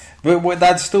 But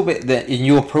that's stupid. And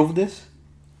you approved this?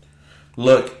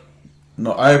 Look,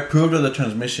 no, I approved of the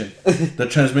transmission. The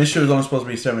transmission was only supposed to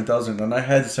be 7,000, and I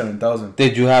had the 7,000.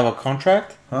 Did you have a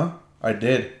contract? Huh? I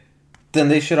did. Then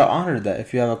they should have honored that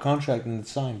if you have a contract and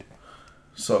it's signed.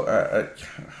 So I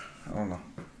don't know.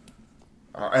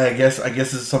 I guess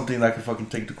it's something that I could fucking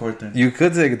take to court then. You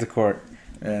could take it to court.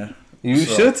 Yeah. You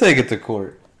should take it to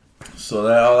court. So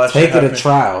all that Take shit it to happened.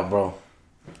 trial, bro.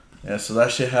 Yeah, so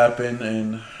that shit happened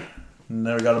and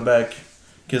never got it back.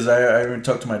 Because I even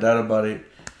talked to my dad about it.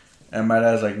 And my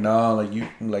dad's like, nah,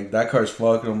 that car's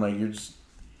fucked. And I'm like, you just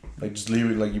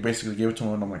leave it. Like, you basically give it to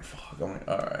him. And I'm like, fuck. I'm like,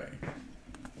 alright.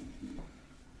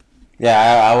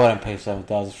 Yeah, I wouldn't pay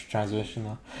 $7,000 for transmission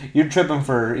though. You're tripping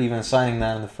for even signing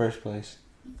that in the first place.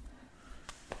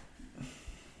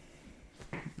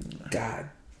 God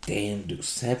damn, dude,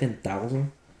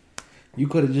 7,000. You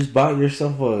could have just bought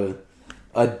yourself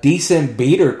a decent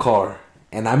beater car,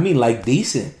 and I mean like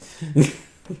decent,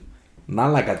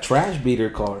 not like a trash beater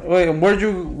car. Wait, where'd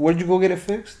you go get it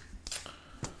fixed?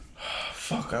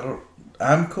 Fuck, I don't...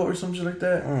 Amco or some shit like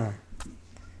that.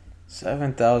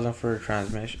 7,000 for a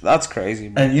transmission. That's crazy,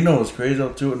 bro. And you know what's crazy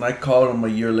though too? And I called him a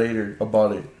year later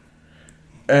about it.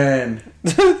 And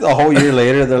A whole year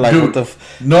later, they're like, dude, "What the?"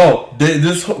 No,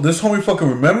 this homie fucking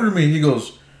remembered me. He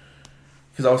goes,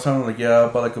 because I was telling him like, yeah, I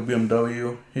bought like a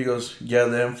BMW. He goes, yeah,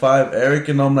 the M5, Eric,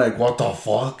 and I'm like, what the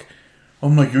fuck?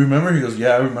 I'm like, you remember? He goes,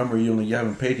 yeah, I remember you. You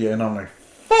haven't paid yet, and I'm like,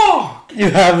 fuck, You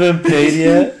haven't paid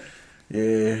yet?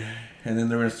 yeah. And then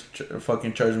they were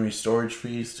fucking charging me storage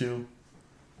fees too.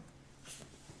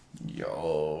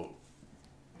 Yo,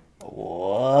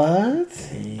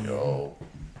 What? yo.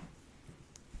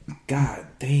 God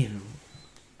damn.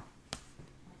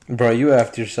 Bro, you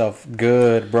effed yourself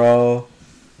good, bro.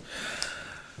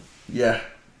 Yeah.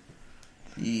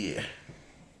 Yeah.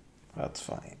 That's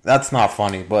funny. That's not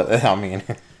funny, but I mean,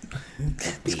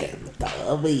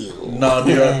 BMW. No,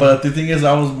 dude, but the thing is,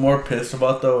 I was more pissed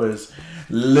about though is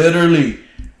literally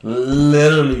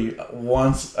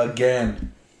once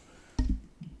again,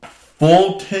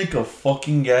 full tank of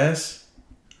fucking gas,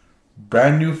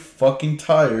 brand new fucking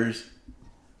tires,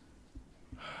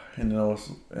 and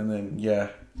then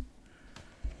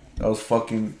that was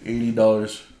fucking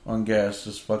 $80 on gas,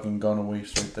 just fucking gone to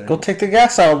waste right there. go take the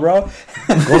gas out, bro.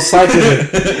 Go cycle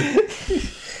it.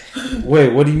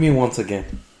 Wait, what do you mean once again?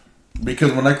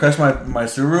 Because when I crashed my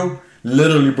Subaru,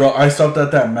 literally, bro, I stopped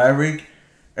at that Maverick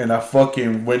and I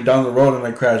fucking went down the road and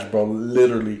I crashed, bro.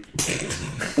 Literally.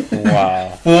 Wow.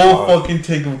 Full fucking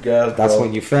tank of gas, bro. That's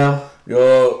when you fell?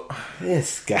 Yo.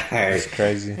 This guy. That's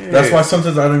crazy. That's why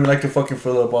sometimes I don't even like to fucking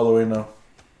fill up all the way now.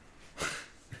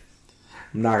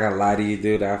 I'm not gonna lie to you,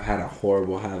 dude. I've had a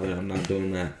horrible habit. I'm not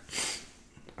doing that.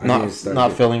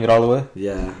 Not filling it all the way?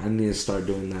 Yeah, I need to start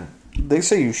doing that. They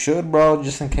say you should, bro,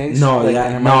 just in case. No, like, yeah,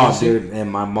 an no, emergency. dude. And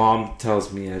my mom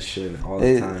tells me I should all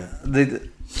the time.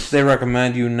 They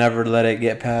recommend you never let it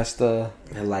get past the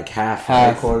And like half,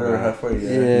 Quarter or halfway,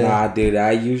 yeah. Yeah. Nah, dude.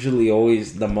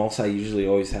 The most I usually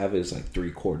always have is like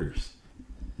 3/4.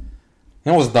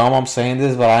 You know what's dumb? I'm saying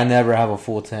this, but I never have a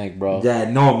full tank, bro. Yeah,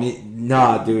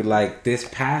 nah, dude. Like this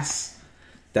past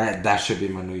That should be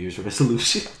my New Year's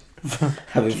resolution.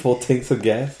 Having full tanks of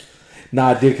gas.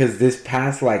 Nah, dude, because this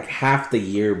past like half the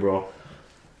year, bro,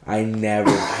 I never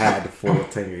had a full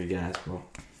tank of gas, bro.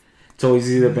 It's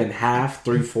always either been half,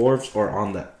 3/4, or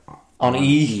on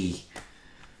E.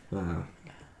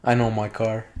 I know my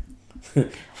car.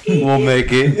 We'll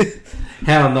make it.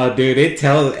 Hell no, dude. It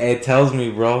tells me,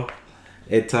 bro.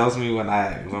 It tells me when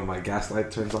my gas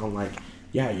light turns on, like,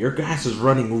 yeah, your gas is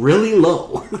running really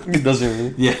low. Does it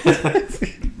really? Yeah.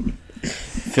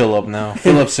 Fill up now.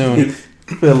 Fill up soon.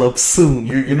 Fill up soon.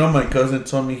 You know, my cousin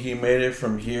told me he made it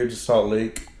from here to Salt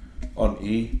Lake on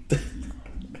E.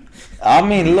 I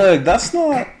mean, look, that's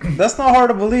not hard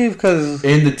to believe because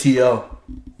In the TL.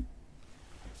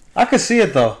 I could see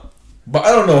it though. But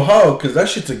I don't know how, because that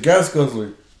shit's a gas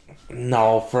guzzler.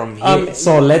 No, from here.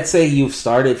 So let's say you've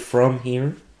started from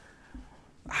here.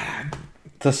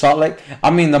 To Salt Lake. I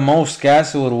mean, the most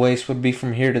gas it would waste would be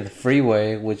from here to the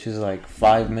freeway, which is like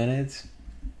 5 minutes.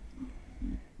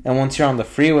 And once you're on the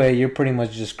freeway, you're pretty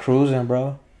much just cruising,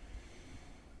 bro.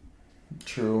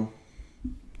 True.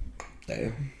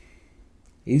 Damn.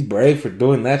 He's brave for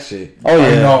doing that shit. Oh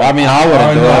yeah. I mean, I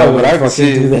wouldn't do it, but I could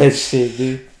see do that shit,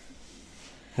 dude.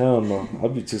 Hell no.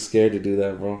 I'd be too scared to do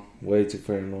that, bro. Way too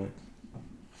paranoid.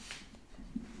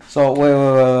 So wait,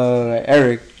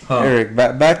 Eric. Huh. Eric,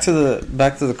 back to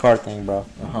the car thing, bro.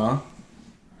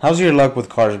 How's your luck with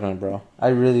cars been, bro? I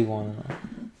really want to know.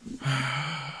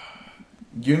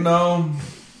 You know,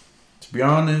 to be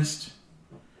honest,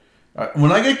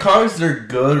 when I get cars, they're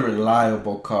good,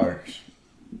 reliable cars.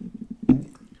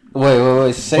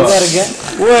 Wait. Say that again.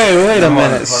 Wait a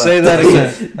minute. Hold Say on. that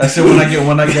again. I said when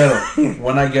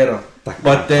I get them.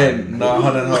 But then, no,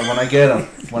 hold on. When I get them.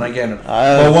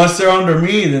 But once they're under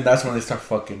me, then that's when they start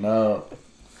fucking up.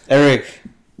 Eric,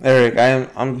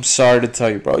 I'm sorry to tell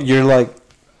you, bro. You're like,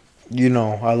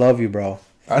 I love you, bro.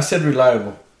 I said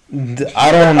reliable.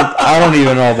 I don't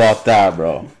even know about that,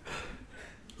 bro.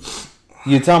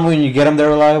 You tell me when you get them, they're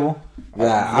reliable.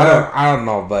 Yeah, I don't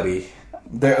know, buddy.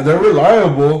 They're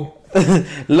reliable.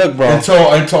 Look, bro.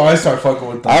 Until I start fucking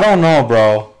with them. I don't know,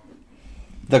 bro.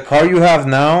 The car you have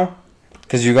now,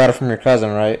 because you got it from your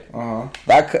cousin, right? Uh-huh.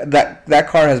 That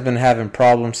car has been having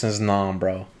problems since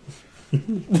bro.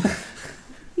 And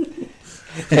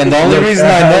the only reason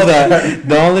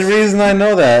I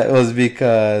know that was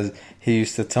because he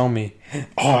used to tell me,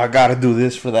 "Oh, I gotta do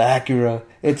this for the Acura.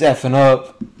 It's effing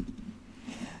up."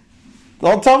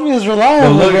 Don't tell me it's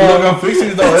reliable. But look, I'm fixing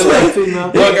it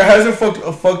though. Look, it hasn't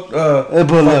fucked up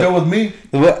with me.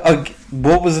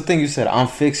 What was the thing you said? I'm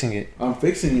fixing it. I'm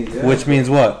fixing it. Yeah. Which means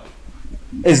what?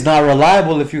 It's not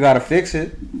reliable if you gotta fix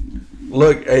it.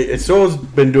 Look, it's always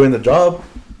been doing the job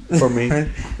for me.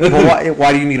 But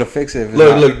why do you need to fix it?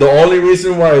 Look. The only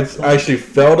reason why it's actually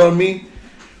failed on me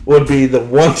would be the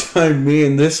one time me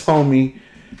and this homie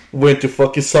went to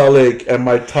fucking Salt Lake and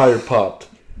my tire popped.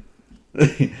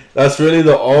 That's really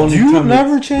the only time. You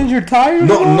never change your tires?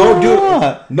 No,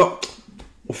 dude. No.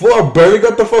 Before I barely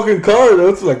got the fucking car.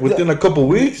 That's like within a couple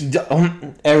weeks.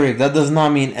 Eric, that does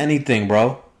not mean anything,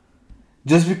 bro.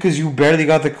 Just because you barely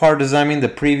got the car, does that mean the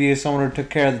previous owner took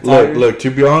care of the tires? Look. To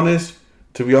be honest,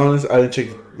 I didn't check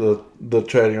the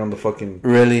treading on the fucking.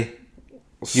 Really?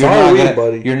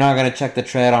 Buddy. You're not gonna check the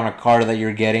tread on a car that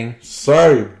you're getting?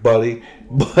 Sorry, buddy,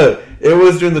 but it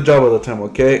was doing the job all the time,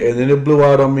 okay? And then it blew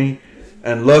out on me,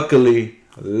 and luckily,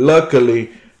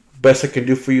 best I can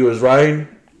do for you is Ryan.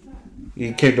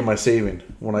 He came to my saving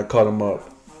when I called him up,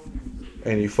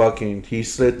 and he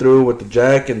slid through with the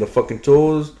jack and the fucking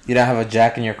tools. You don't have a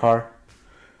jack in your car?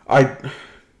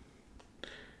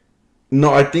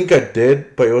 No, I think I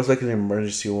did, but it was like an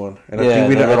emergency one, and yeah, I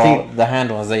think the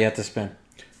handles that you have to spin.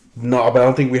 No, but I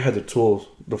don't think we had the tools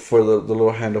for the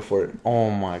little handle for it.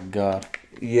 Oh my god.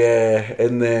 Yeah,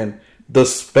 and then the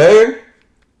spare.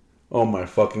 Oh my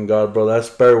fucking god, bro! That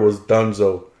spare was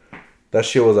donezo. That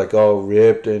shit was like all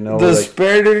ripped and all. The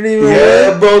spare didn't even.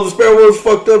 Yeah, bro, the spare was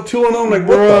fucked up too, and I'm like,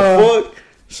 what the fuck?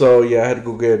 So yeah, I had to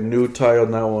go get a new tire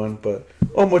on that one, but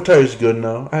my tire's good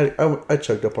now. I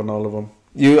checked up on all of them.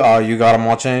 You got them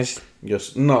all changed?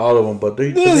 Yes, not all of them, but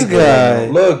they. This guy.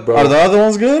 Look, bro. Are the other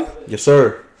ones good? Yes,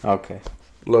 sir. Okay.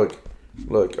 Look.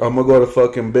 I'm gonna go to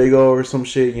fucking Big O or some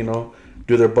shit.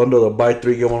 Do their bundle of buy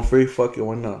 3 get 1 free. Fuck it,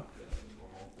 why not?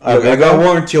 Look, I got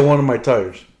warranty on one of my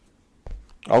tires.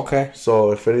 Okay.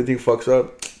 So if anything fucks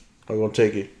up, I'm gonna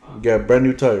take it. Get a brand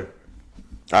new tire.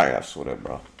 I got sweat,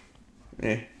 bro.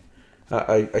 Yeah.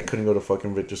 I couldn't go to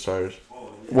fucking Victor's Tires.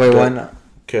 Wait, why not?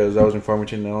 Because I was in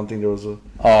Farmington. I don't think there was a.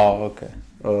 Oh, okay.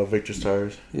 Victor's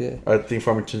Tires. Yeah. I think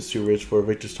Farmington's too rich for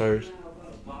Victor's Tires.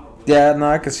 Yeah, no,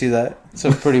 I can see that. It's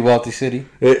a pretty wealthy city.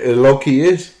 It low key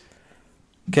is.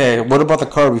 Okay, what about the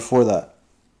car before that?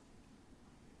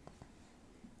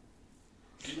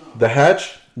 The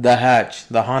hatch. The hatch,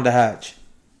 the Honda hatch.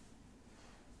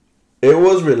 It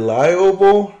was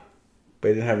reliable,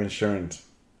 but it didn't have insurance.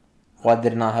 Why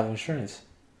did it not have insurance?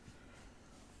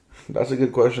 That's a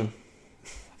good question.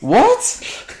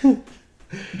 What?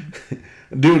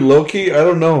 Dude, low key, I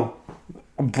don't know.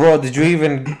 Bro, did you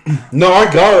even... No,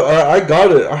 I got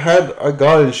it. I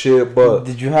got it and shit, but...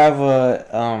 Did you have a...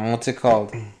 what's it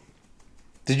called?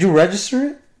 Did you register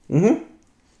it? Mm-hmm.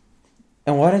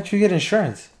 And why didn't you get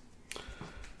insurance?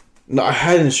 No, I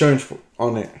had insurance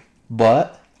on it.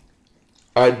 But?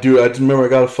 I just remember I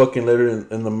got a fucking letter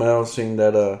in the mail saying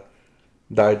that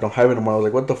I don't have it anymore. I was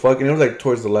like, what the fuck? And it was like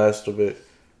towards the last of it,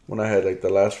 when I had like the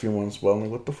last few months. But I'm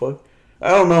like, what the fuck?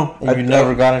 I don't know. And you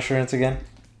never got insurance again?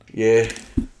 Yeah.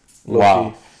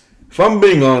 Wow. If I'm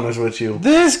being honest with you.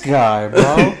 This guy,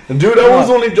 bro. Dude, I was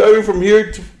only driving from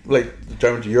here to, like,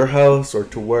 driving to your house or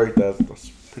to work. That's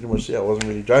pretty much it. I wasn't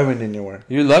really driving anywhere.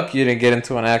 You're lucky you didn't get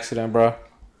into an accident, bro.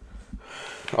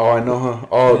 Oh, I know, huh?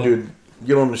 Oh, Yeah. dude,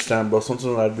 you don't understand, bro.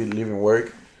 Sometimes I'd be leaving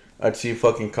work, I'd see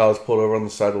fucking cows pulled over on the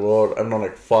side of the road. I'm not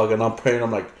like, fuck, and I'm praying.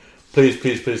 I'm like, please,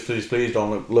 please, please, please, please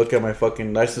don't look at my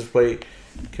fucking license plate,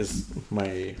 because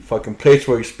my fucking plates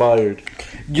were expired.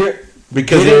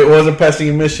 Because it wasn't passing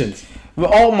emissions.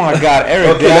 Oh my god,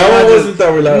 Eric. Okay, that one wasn't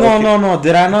that reliable. No.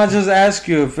 Did I not just ask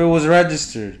you if it was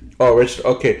registered? Oh, registered.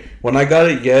 Okay, when I got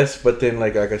it, yes, but then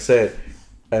like I said,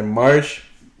 in March,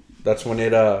 that's when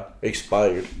it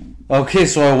expired. Okay,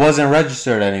 so it wasn't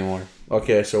registered anymore.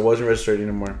 Okay, so it wasn't registered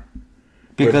anymore.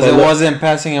 Because it wasn't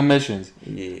passing emissions.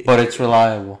 Yeah. But it's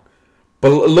reliable. But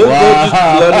look,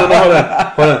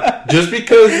 Wow. hold on. Just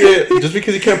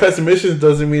because you can't pass emissions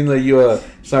doesn't mean that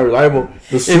it's not reliable.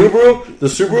 The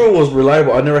Subaru was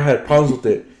reliable. I never had problems with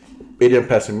it. It didn't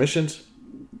pass emissions.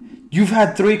 You've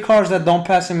had 3 cars that don't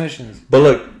pass emissions. But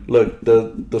look,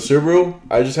 the Subaru,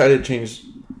 I just had to change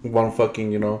one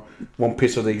fucking, one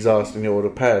piece of the exhaust and it would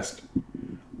have passed.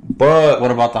 But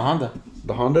What about the Honda?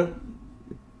 the Honda,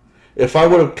 if I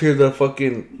would have cleared the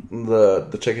fucking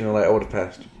the check engine light, I would have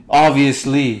passed.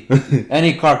 Obviously,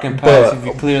 any car can pass if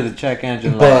you clear the check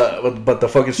engine light. But the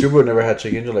fucking Subaru never had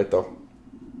check engine light though.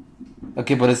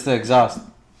 Okay, but it's the exhaust.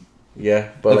 Yeah,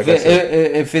 but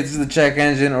If it's the check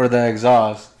engine or the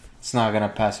exhaust, it's not gonna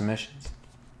pass emissions.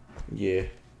 Yeah.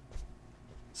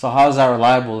 So how is that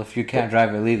reliable if you can't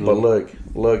drive it legally? But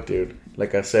look, dude.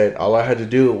 Like I said, all I had to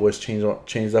do was change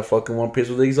that fucking one piece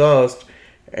of the exhaust,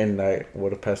 and I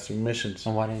would have passed the emissions.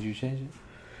 So why didn't you change it?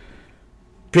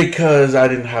 Because I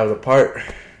didn't have the part.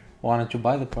 Why didn't you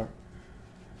buy the part?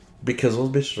 Because those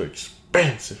bitches are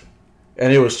expensive,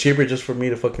 and it was cheaper just for me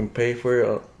to fucking pay for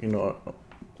it.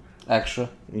 Extra?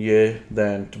 Yeah,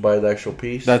 than to buy the actual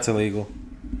piece. That's illegal.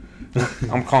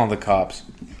 I'm calling the cops.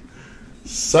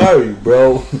 Sorry,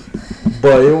 bro,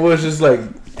 but it was just like.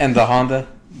 And the Honda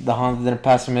didn't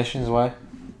pass emissions. Why?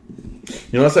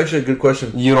 That's actually a good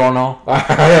question. You don't know. I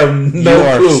have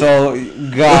no clue. You are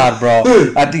so God, bro.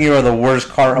 I think you are the worst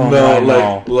car owner I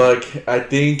know. Like I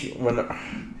think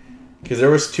because there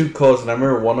was 2 codes, and I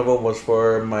remember one of them was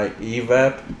for my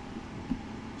evap.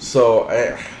 So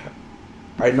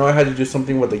I know I had to do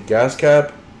something with the gas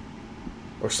cap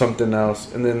or something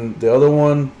else, and then the other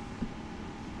one,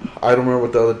 I don't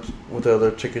remember what the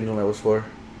other check engine light was for.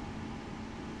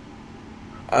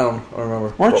 I don't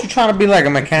remember. Weren't you trying to be like a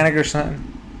mechanic or something?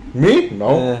 Me?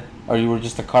 No. Or you were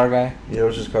just a car guy? Yeah, I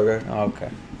was just a car guy. Oh, okay.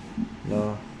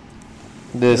 No.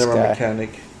 This Never guy. a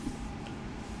mechanic.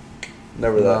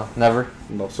 Never that. Never?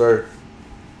 No, sir.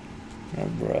 Oh,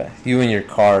 bro. You and your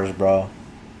cars, bro.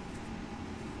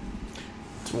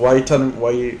 Why you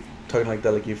talking like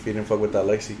that? Like you feeding fuck with that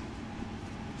Lexi?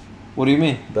 What do you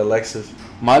mean? The Lexus.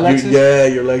 My Lexus? Yeah,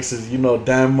 your Lexus.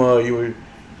 Damn, you were.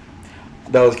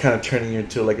 That was kind of turning you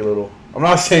into like a little. I'm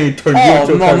not saying you turned you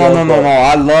into a car. No.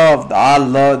 I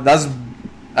love.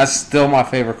 That's still my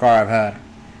favorite car I've had,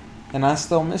 and I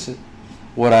still miss it.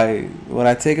 Would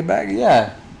I take it back?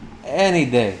 Yeah, any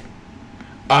day.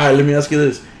 All right, let me ask you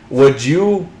this: would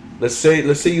you let's say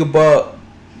you bought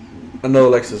another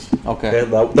Lexus? Okay.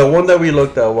 The one that we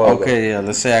looked at a while ago. Okay, yeah.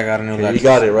 Let's say I got a new Lexus. You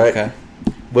got it right. Okay.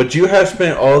 Would you have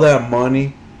spent all that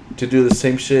money to do the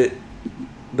same shit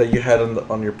that you had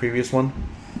on your previous one?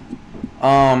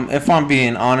 If I'm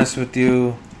being honest with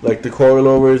you, like the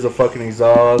coilovers, the fucking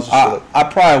exhaust. I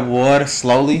probably would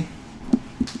slowly,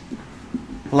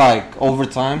 like over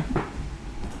time,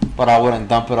 but I wouldn't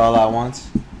dump it all at once.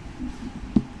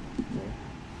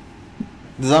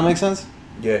 Does that make sense?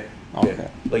 Yeah. Okay. Yeah.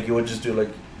 Like you would just do like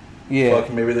Yeah.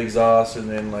 Fucking maybe the exhaust, and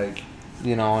then like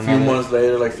You know, a few months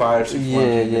later, like 5, 6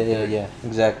 months. Yeah.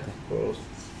 Exactly. Gross.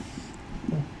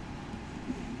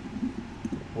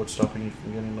 What's stopping you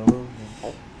from getting another one?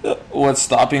 What's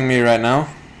stopping me right now?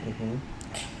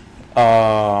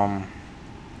 Mm-hmm.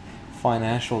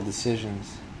 Financial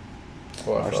decisions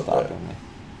Oh, I are felt stopping that. me.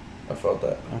 I felt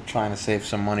that. I'm trying to save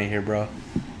some money here, bro.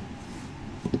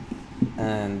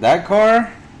 And that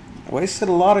car wasted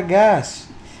a lot of gas.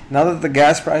 Now that the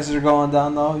gas prices are going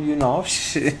down, though, you know,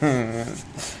 shit.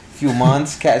 Few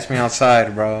months, catch me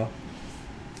outside, bro.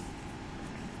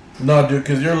 No, dude,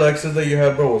 because your Lexus that you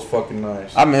had, bro, was fucking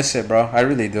nice. I miss it, bro. I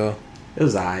really do. It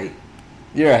was alright.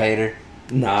 You're a hater.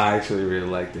 Nah, I actually really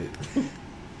liked it.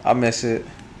 I miss it.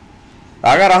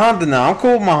 I got a Honda now. I'm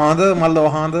cool with my Honda, my little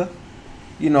Honda.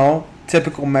 You know,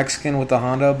 typical Mexican with the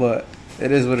Honda, but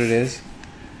it is what it is.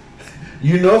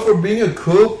 You know, for being a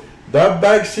coupe, that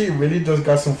back seat really just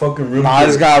got some fucking room. Nah,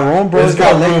 it's got room, bro. It's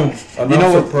got room. You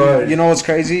know what? You know what's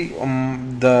crazy?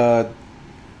 The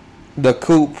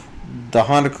coupe, the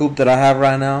Honda coupe that I have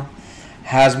right now,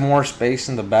 has more space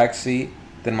in the back seat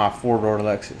than my 4-door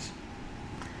Lexus.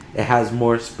 It has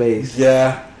more space.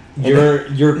 Yeah.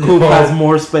 Your coupe has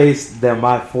more space than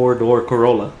my 4-door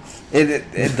Corolla.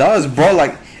 It does, bro.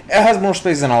 Like, it has more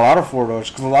space than a lot of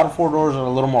 4-doors, because a lot of 4-doors are a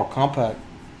little more compact,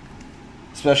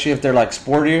 especially if they're like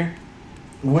sportier.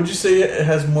 Would you say it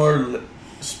has more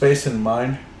space in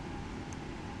mind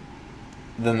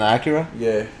than the Acura?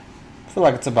 Yeah. I feel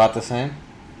like it's about the same.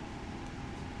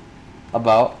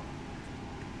 About.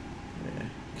 Yeah.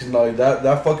 Cause no,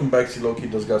 that fucking backseat low key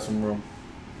does got some room,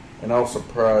 and I was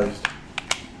surprised.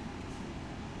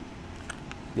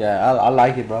 Yeah, I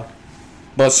like it, bro.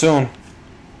 But soon,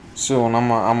 I'm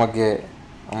gonna get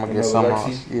something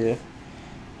else. Yeah.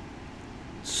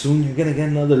 Soon you're gonna get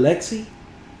another Lexi?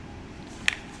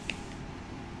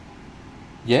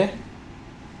 Yeah.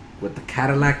 With the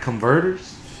Cadillac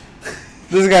converters?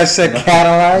 This guy said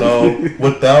Cadillac. No,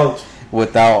 without.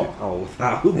 Without. Oh,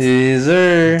 without. Is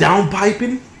there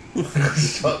Downpiping?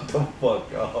 Shut the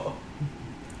fuck up.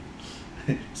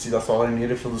 See, that's all I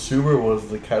needed for the Subaru was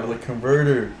the Cadillac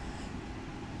converter.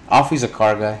 Alfie's a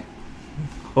car guy.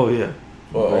 Oh yeah.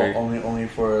 Well, only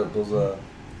for those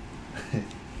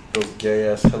those gay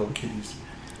ass Hello Kitties.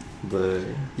 But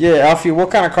yeah, Alfie,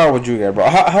 what kind of car would you get, bro?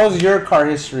 How's your car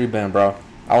history been, bro?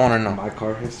 I want to know. my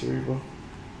car history, bro.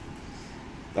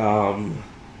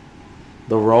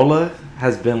 The Rolla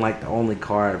has been like the only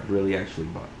car I've really actually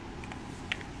bought,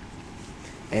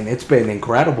 and it's been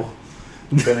incredible.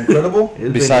 Been incredible.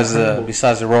 Besides the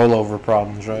rollover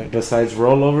problems, right? Besides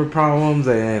rollover problems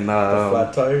and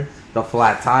the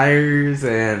flat tires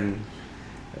and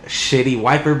shitty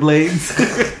wiper blades.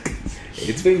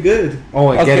 It's been good.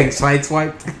 Oh, and getting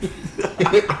sideswiped.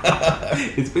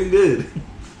 It's been good.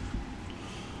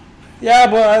 Yeah,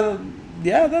 but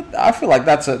I feel like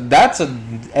that's a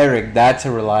Erick. That's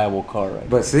a reliable car, right?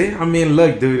 But see, I mean,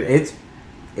 look, dude,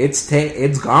 it's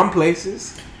gone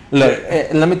places. Look,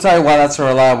 let me tell you why that's a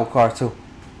reliable car too.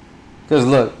 Because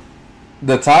look,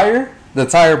 the tire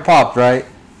popped, right?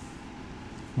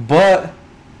 But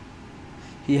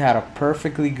he had a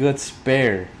perfectly good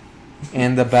spare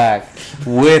in the back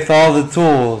with all the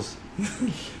tools.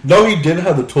 No, he didn't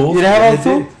have the tools. You didn't have all the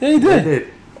tools? Yeah, he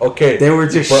did. Okay, they were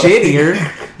just shittier.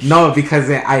 No, because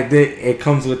it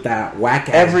comes with that whack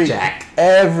ass jack.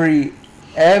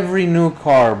 Every new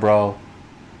car, bro,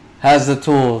 has the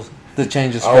tools to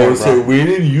change the spare. I would say we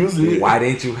didn't use it. Why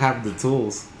didn't you have the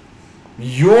tools?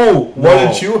 Why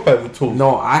didn't you have the tools?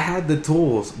 No, I had the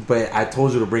tools, but I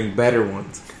told you to bring better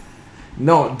ones.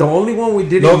 No, the only one we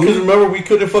didn't. No, because remember we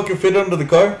couldn't fucking fit under the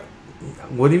car.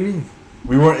 What do you mean?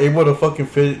 We weren't able to fucking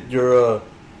fit your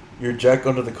jack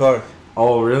under the car.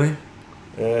 Oh, really?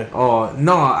 Yeah. Oh,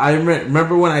 no, I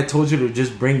remember when I told you to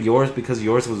just bring yours because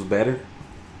yours was better?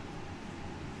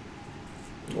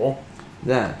 Oh.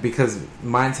 Yeah, because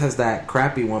mine has that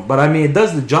crappy one. But, I mean, it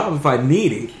does the job if I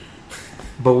need it.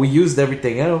 But we used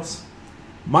everything else.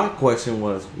 My question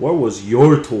was, where was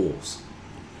your tools?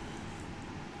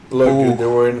 Look, dude, they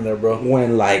were in there, bro.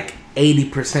 When, like,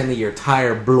 80% of your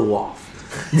tire blew off.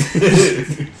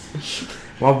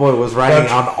 My boy was riding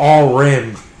on all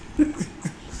rim.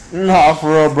 No, for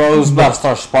real, bro. It was about to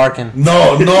start sparking.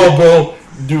 No, bro.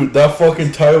 Dude, that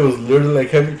fucking tire was literally like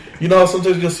heavy. You know how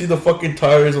sometimes you'll see the fucking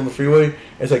tires on the freeway?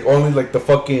 It's like only like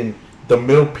the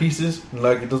middle pieces.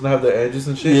 Like it doesn't have the edges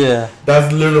and shit. Yeah.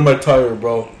 That's literally my tire,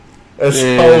 bro. As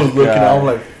I was looking, I'm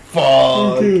like,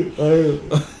 fuck. Dude, I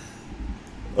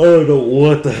don't know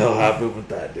what the hell happened with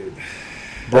that, dude.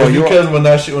 Bro, because when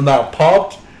that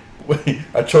popped,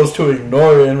 I chose to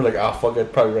ignore it and be like, fuck, I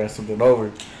probably ran something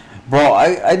over. Bro,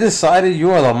 I decided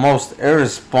you are the most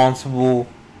irresponsible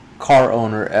car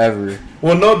owner ever.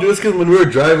 Well, no, dude, it's because when we were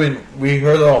driving, we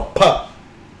heard it all pop.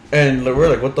 And we're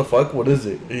like, what the fuck? What is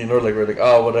it? And, you know, like, we're like,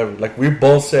 oh, whatever. Like, we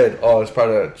both said, oh, it's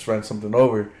probably just ran something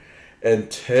over.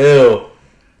 Until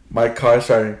my car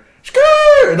started,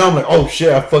 and I'm like, oh,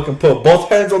 shit, I fucking put both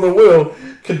hands on the wheel,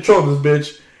 control this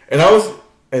bitch. And I was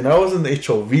in the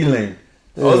HOV lane.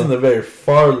 I was in the very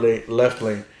far left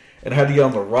lane. And I had to get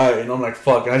on the right. And I'm like,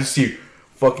 fuck. And I just see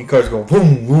fucking cars going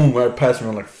boom, boom, right past me.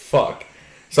 I'm like, fuck.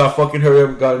 So I fucking hurry up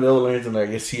and got in the other lanes, and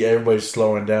I see everybody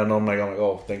slowing down. And I'm like,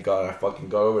 oh, thank God, I fucking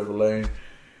got over the lane.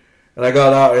 And I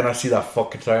got out, and I see that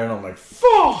fucking tire, and I'm like,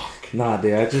 fuck. Nah,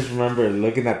 dude, I just remember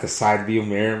looking at the side view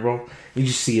mirror, bro. You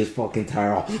just see his fucking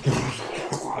tire all.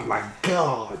 I'm like,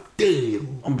 God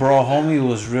damn. Bro, homie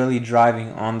was really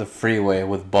driving on the freeway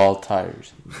with ball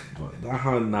tires. But that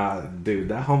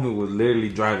homie was literally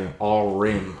driving all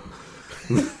rim.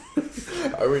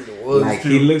 I really was. Like,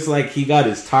 he looks like he got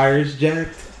his tires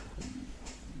jacked.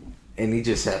 And he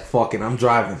just said, fuck it, I'm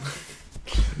driving.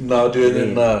 No, dude,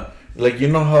 and like, you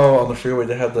know how on the freeway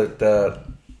they have the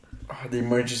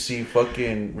emergency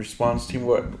fucking response team?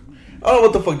 What? I don't know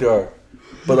what the fuck they are.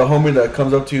 But the homie that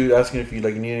comes up to you asking if you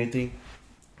like need anything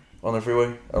on the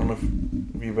freeway. I don't know if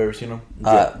you've ever seen them.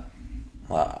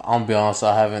 I'll be honest,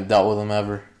 I haven't dealt with them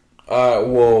ever.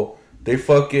 Well, they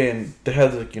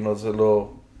had like, you know, this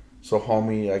little, so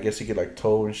homie, I guess he could like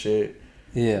tow and shit.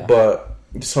 Yeah. But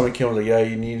somebody came and was like, yeah,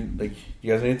 you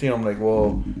guys need anything? I'm like,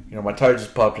 well, you know, my tire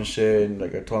just popped and shit. And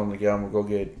like, I told him, like, yeah, I'm gonna go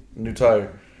get a new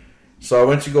tire. So I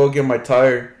went to go get my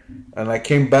tire, and I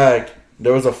came back.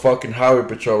 There was a fucking highway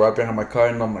patrol right behind my car,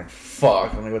 and I'm like,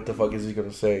 fuck. I'm like, what the fuck is he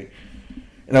gonna say?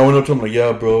 And I went up to him like,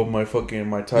 yeah, bro, my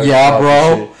tire. Yeah,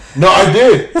 bro. No, I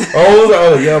did. I was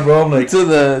like, yeah, bro. I'm like, to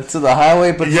the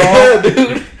highway patrol. Yeah,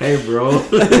 dude. Hey, bro.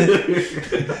 Look,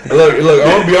 I'm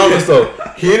gonna be honest though.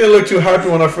 He didn't look too happy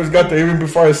when I first got there, even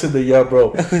before I said that, yeah, bro.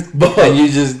 But and you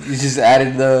just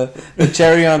added the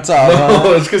cherry on top.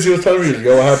 No, it's because he was telling me,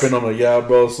 yo, what happened? I'm like, yeah,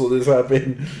 bro, so this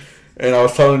happened. And I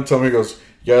was telling him, he goes,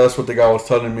 yeah, that's what the guy was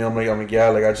telling me. I'm like, yeah,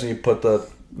 like I just need to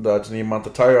I just need to mount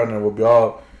the tire on, and we'll be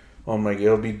all. I'm like,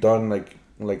 it'll be done like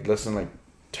less than like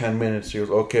 10 minutes. He goes,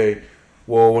 okay.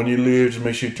 Well, when you leave, just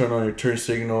make sure you turn on your turn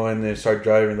signal and then start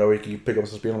driving. That way you can pick up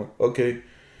some speed. I'm like, okay.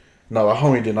 No, the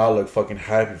homie did not look fucking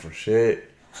happy for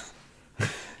shit.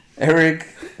 Eric,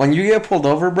 when you get pulled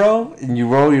over, bro, and you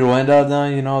roll your window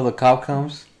down, you know, the cop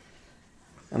comes,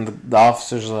 and the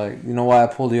officer's like, you know why I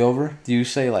pulled you over? Do you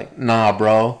say like, nah,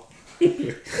 bro?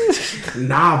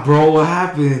 Nah, bro, what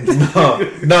happened?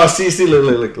 No, see,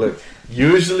 look.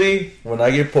 Usually, when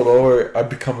I get pulled over, I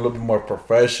become a little bit more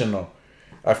professional.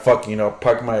 I fucking,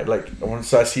 park my, like,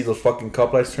 once I see those fucking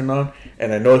cop lights turn on,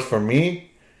 and I know it's for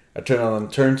me, I turn on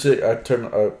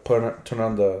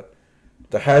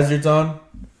the hazards on,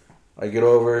 I get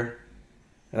over,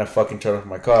 and I fucking turn off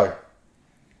my car.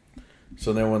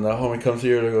 So then when that homie comes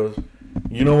here, he goes,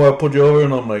 you know why I pulled you over?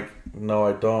 And I'm like, no,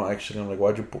 I don't, actually. I'm like,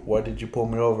 why did you pull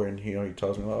me over? And he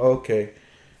tells me, oh, okay.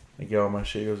 I get all my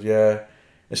shit. He goes, yeah.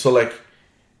 And so, like,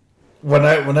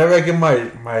 whenever I get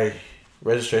my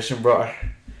registration, bro,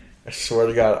 I swear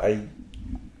to God,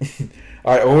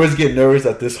 I always get nervous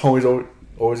that this homie's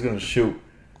always gonna shoot.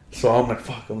 So I'm like,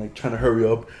 fuck, I'm like trying to hurry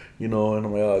up, and I'm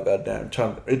like, oh goddamn,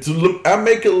 I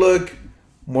make it look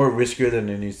more riskier than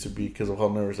it needs to be because of how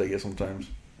nervous I get sometimes.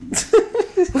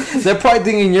 They're probably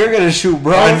thinking you're gonna shoot,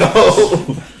 bro. I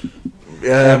know.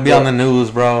 Yeah, be on the news,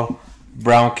 bro.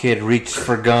 Brown kid reached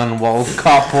for gun while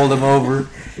cop pulled him over.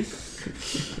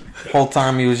 Whole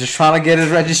time he was just trying to get his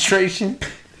registration.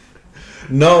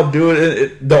 No,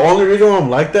 dude. The only reason why I'm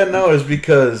like that now is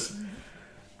because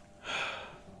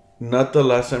not the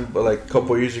last time, but like a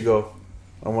couple years ago,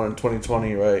 I went in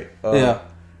 2020, right? Yeah.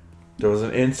 There was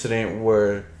an incident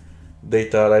where they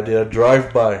thought I did a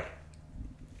drive-by.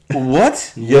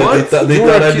 What? Yeah, what? they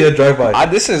thought I did a drive-by.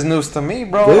 This is news to me,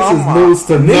 bro. This is news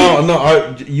to me. No,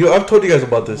 I've told you guys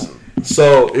about this.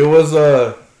 So it was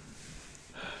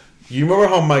you remember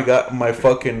how my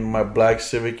black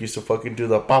Civic used to fucking do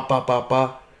the pa pa pa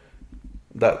pa?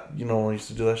 That when I used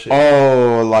to do that shit.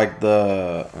 Oh, like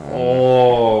the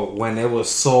when it was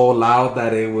so loud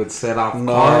that it would set off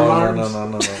car alarms.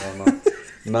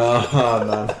 No.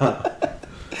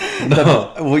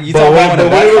 Well, you talking about when it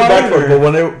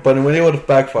backfired? But when it would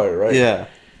backfire, right? Yeah.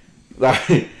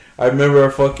 I remember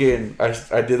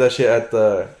I did that shit at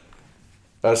a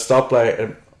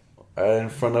stoplight in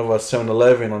front of a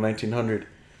 7-Eleven on 1900,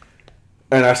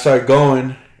 and I started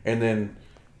going, and then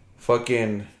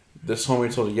fucking this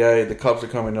homie told me, yeah, the cops are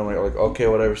coming. And I'm like, okay,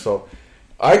 whatever. So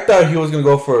I thought he was gonna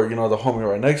go for the homie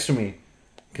right next to me,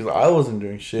 because I wasn't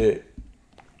doing shit.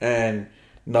 And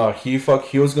no, he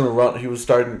was gonna run. He was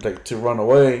starting like to run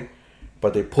away,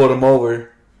 but they pulled him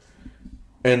over.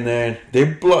 And then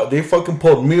they fucking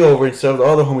pulled me over instead of the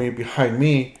other homie behind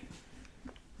me.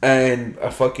 And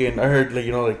I heard like,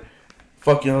 you know, like,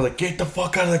 fuck, you know, like, get the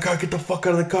fuck out of the car, get the fuck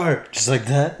out of the car. Just like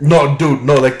that? No, dude,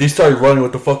 no, like, they started running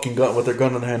with the fucking gun, with their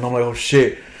gun in the hand. I'm like, oh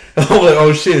shit. I'm like,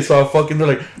 oh shit. So they're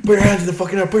like, put your hands in the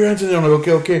fucking air, put your hands in there. I'm like,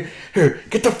 okay. Here,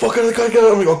 get the fuck out of the car, get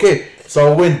out. I'm like, okay.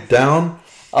 So I went down.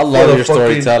 I love your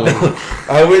storytelling.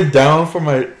 I went down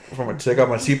to take out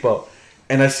my seatbelt.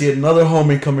 And I see another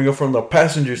homie coming up from the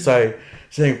passenger side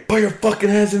saying, put your fucking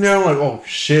hands in there. I'm like, oh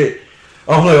shit.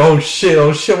 I'm like, oh shit,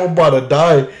 I'm about to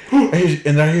die.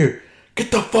 And I hear,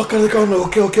 get the fuck out of the car. I'm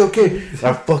like, okay. And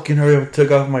I fucking hurry up and took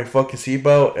off my fucking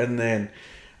seatbelt. And then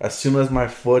as soon as my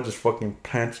foot just fucking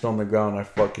planted on the ground,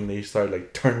 they started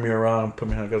like turning me around, put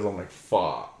me in because I'm like,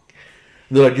 fuck.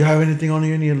 They're like, do you have anything on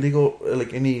you, any illegal,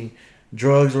 like any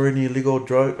drugs or any illegal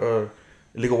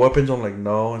weapons? I'm like,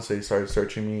 no. And so they started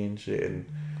searching me and shit. And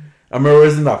I remember I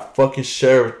was in that fucking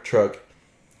sheriff truck,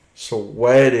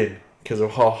 sweating because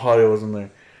of how hot it was in there.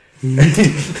 And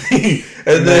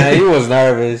then he was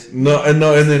nervous. No. And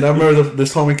then I remember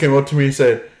this homie came up to me and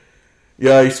said,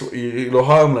 "Yeah, you know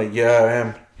how?" I'm like, "Yeah, I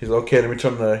am." He's like, "Okay, let me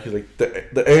turn the." He's like,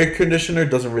 "The air conditioner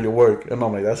doesn't really work," and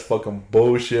I'm like, "That's fucking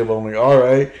bullshit." But I'm like, "All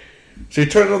right." So he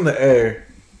turned on the air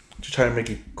to try to make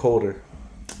it colder.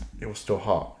 It was still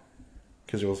hot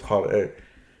because it was hot air.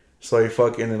 So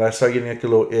and I started getting like a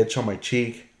little itch on my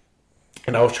cheek,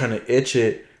 and I was trying to itch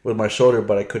it with my shoulder,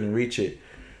 but I couldn't reach it.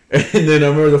 And then I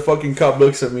remember the fucking cop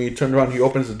looks at me, he turned around, he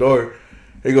opens the door.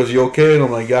 He goes, "You okay?" And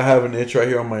I'm like, "Yeah, I have an itch right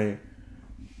here on my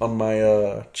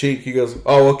cheek." He goes,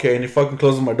 "Oh, okay." And he fucking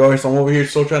closes my door. So I'm over here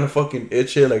still trying to fucking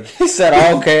itch it. Like, he said,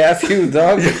 "Oh, okay, F you,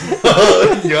 dog."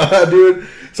 Yeah, dude.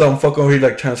 So I'm fucking over here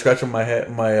like trying to scratch on my head,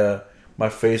 my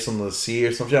face on the seat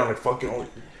or something. I'm like, fucking,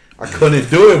 I couldn't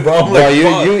do it, bro. I'm like,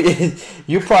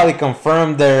 you probably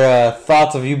confirmed their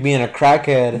thoughts of you being a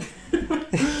crackhead.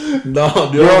 No,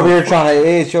 dude. You're over here trying to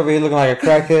itch. You're over here looking like a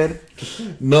crackhead.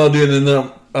 No, dude. And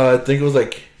then I think it was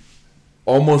like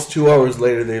almost 2 hours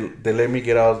later, they let me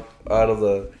get out of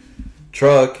the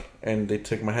truck and they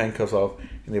took my handcuffs off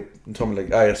and they told me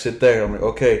like, "Alright, sit there." I'm like,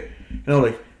 "Okay." And I'm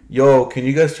like, "Yo, can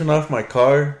you guys turn off my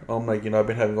car?" I'm like, I've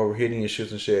been having overheating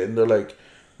issues and shit. And they're like,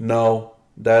 "No,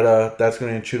 that's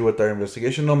gonna intrude with our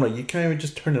investigation." And I'm like, "You can't even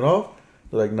just turn it off?"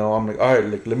 They're like, "No." I'm like, "Alright,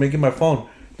 like, let me get my phone."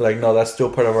 They're like, "No, that's still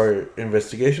part of our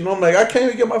investigation." I'm like, "I can't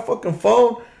even get my fucking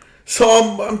phone." So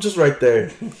I'm just right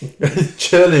there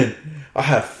chilling. I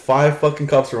have 5 fucking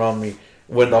cops around me.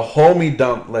 When the homie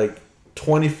down like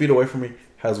 20 feet away from me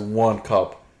has 1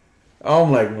 cop.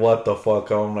 I'm like, what the fuck?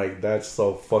 I'm like, that's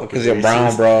so fucking because you're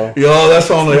brown, bro. Yo, that's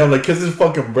what I'm like. I'm like, because it's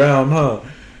fucking brown, huh?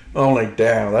 I'm like,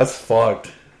 damn, that's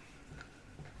fucked.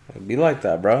 It'd be like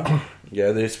that, bro.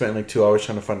 Yeah, they spent like 2 hours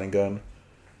trying to find a gun.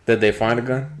 Did they find a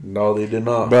gun? No, they did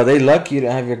not. Bro, they lucky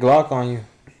to have your Glock on you.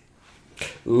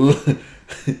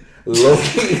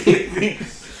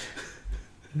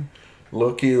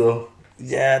 Low-key though.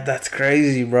 Yeah, that's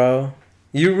crazy, bro.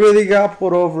 You really got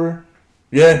pulled over?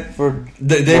 Yeah. For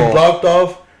They blocked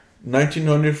off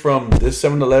 1900 from this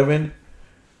 7-Eleven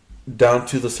down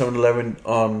to the 7-Eleven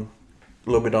on a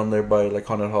little bit on there by like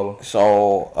Haunted Hollow.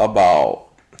 So about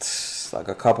like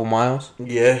a couple miles?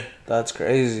 Yeah. That's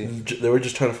crazy. They were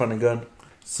just trying to find a gun.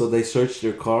 So they searched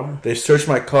your car? They searched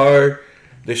my car.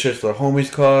 They searched their homie's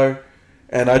car.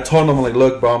 And I told them, like,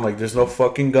 "Look, bro, I'm like, there's no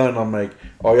fucking gun." I'm like,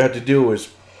 all you have to do is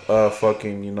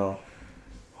fucking,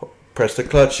 press the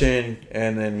clutch in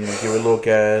and then, give it a little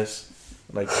gas,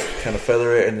 like, kind of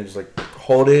feather it, and then just, like,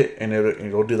 hold it, and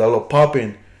it'll do that little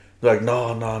popping. They're like, no.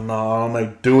 I'm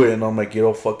like, do it. And I'm like,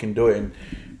 you'll fucking do it. And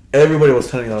everybody was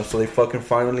telling us, so they fucking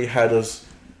finally had us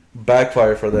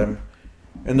backfire for them.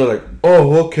 And they're like,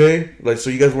 "Oh, okay." Like, so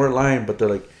you guys weren't lying, but they're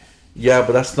like, "Yeah,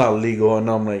 but that's not legal." And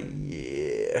I'm like,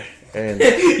 "Yeah." And yeah.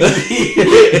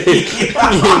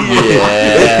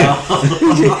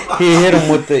 He hit him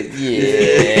with the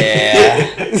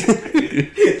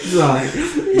He's like,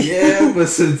 "Yeah, but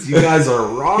since you guys are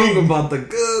wrong about the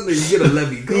gun, are you gonna let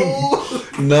me go?"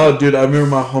 No, dude, I remember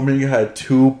my homie had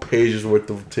 2 pages worth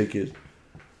of tickets.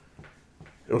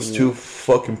 It was 2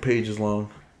 fucking pages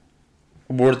long.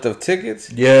 Worth of tickets?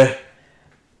 Yeah.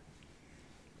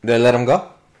 They let him go?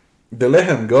 They let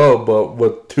him go, but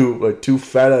with 2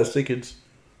 fat ass tickets.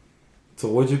 So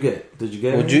what'd you get? Did you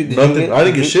get nothing? I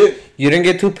didn't get shit. You didn't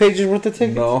get 2 pages worth of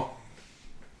tickets? No.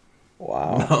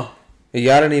 Wow. No.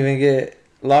 Y'all didn't even get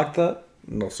locked up?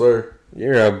 No, sir.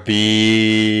 You're a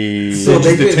beast. So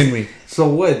they just detained me. So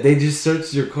what? They just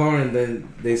searched your car and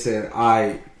then they said,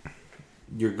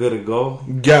 you're good to go.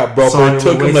 Yeah, bro. Sorry, But it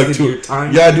took we him like wasted 2. your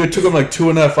time. Yeah, dude, it took him like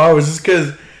 2.5 hours. Just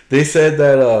because they said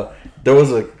that there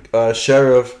was a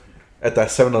sheriff at that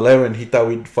 7-Eleven. He thought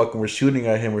we fucking were shooting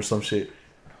at him or some shit.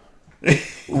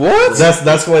 What?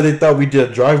 That's why they thought we did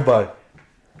a drive-by.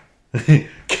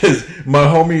 Because my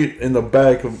homie in the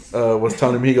back was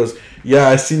telling me, he goes, yeah,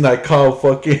 I seen that cop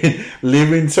fucking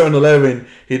leaving 7-Eleven.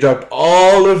 He dropped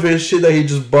all of his shit that he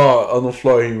just bought on the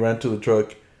floor. And he ran to the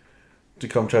truck to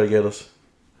come try to get us.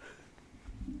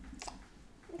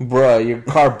 Bruh, your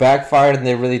car backfired and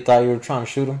they really thought you were trying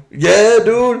to shoot him? Yeah,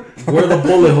 dude. Where the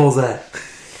bullet holes at?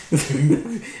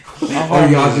 Or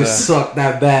y'all just suck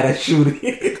that bad at shooting?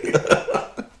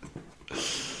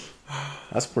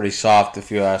 That's pretty soft if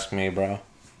you ask me, bro.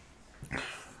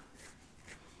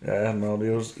 Yeah, no, it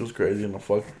was crazy in the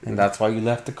fuck. And that's why you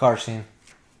left the car scene.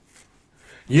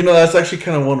 You know, that's actually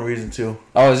kind of one reason too.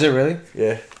 Oh, is it really?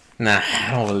 Yeah. Nah,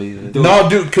 I don't believe it. Dude. No,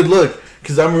 dude,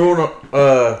 cause I remember when,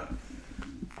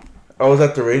 I was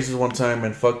at the races one time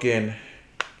and fucking,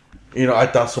 you know, I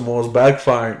thought someone was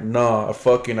backfiring. No,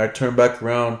 I turned back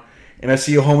around and I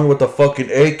see a homie with a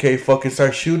fucking AK fucking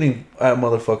start shooting at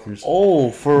motherfuckers. Oh,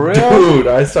 for real? Dude,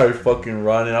 I started fucking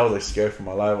running. I was like scared for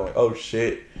my life. I'm like, oh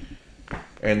shit.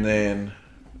 And then,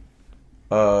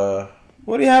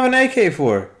 What do you have an AK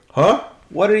for? huh?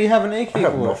 What do you have an AK I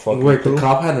have for? no fucking Wait, clue. the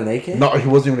cop had an AK? No, he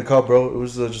wasn't even a cop, bro. It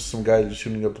was just some guy just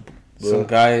shooting up the Some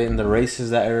guy in the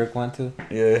races that Eric went to?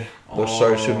 yeah, they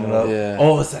started shooting it up. Yeah.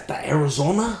 Oh, is that the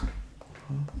Arizona?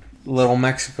 Little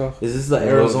Mexico. Is this the The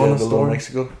Arizona little story?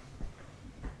 Mexico.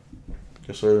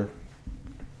 Yes, sir.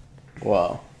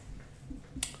 Wow.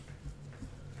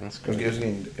 That's It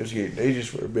was getting dangerous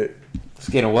for a bit. It's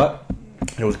getting what?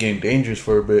 It was getting dangerous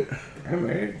for a bit. Damn,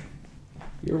 Eric.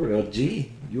 You're a real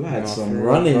G. You had No, some for real,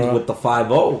 run-ins bro. with the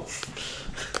 5-0.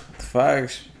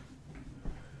 Facts.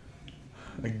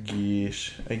 I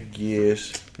guess.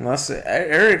 That's it.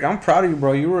 Eric, I'm proud of you,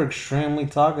 bro. You were extremely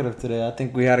talkative today. I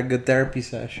think we had a good therapy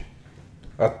session.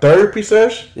 A therapy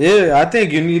session? Yeah, I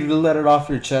think you needed to let it off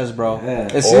your chest, bro. Yeah.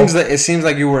 It seems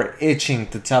like you were itching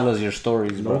to tell us your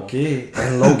stories, bro. Low key.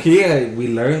 And low key, we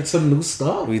learned some new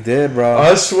stuff. We did, bro.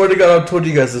 I swear to God, I've told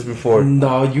you guys this before.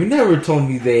 No, you never told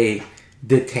me they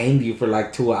detained you for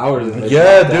like 2 hours. And they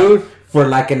Yeah, dropped dude. out for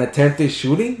like an attempted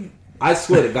shooting. I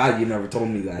swear to God, you never told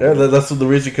me that. Yeah, that's the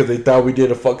reason, because they thought we did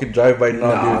a fucking drive-by.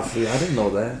 Nah, Dude. see, I didn't know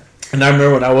that. And I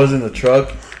remember when I was in the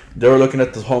truck, they were looking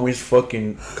at the homie's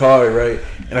fucking car, right?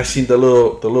 And I seen the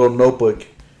little notebook.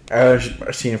 I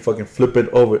seen him fucking flip it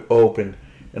open.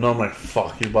 And I'm like,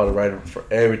 fuck, he's about to write him for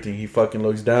everything. He fucking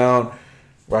looks down,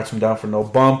 writes him down for no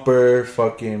bumper,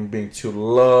 fucking being too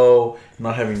low,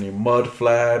 not having any mud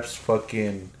flaps,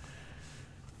 fucking...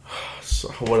 So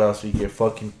what else you get?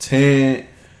 Fucking tint,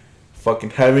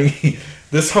 fucking having...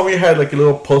 This homie had like a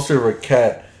little poster of a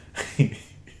cat.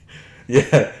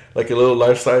 Yeah, like a little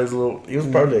life-size little... He was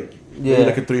probably like, maybe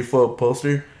like a 3-foot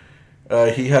poster.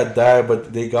 He had that,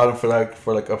 but they got him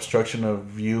for obstruction of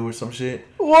view or some shit.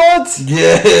 What?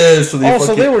 Yeah, so they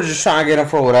So they were just trying to get him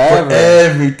for whatever. for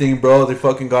everything, bro. They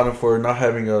fucking got him for not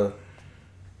having a,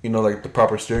 like the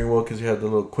proper steering wheel, because he had the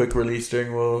little quick release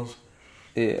steering wheels.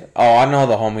 Yeah. Oh, I know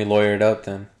the homie lawyered up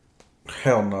then.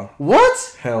 Hell no.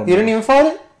 What? Hell no. You didn't even fight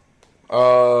it?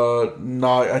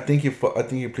 No. I think he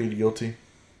pleaded guilty.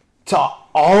 To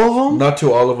all of them? Not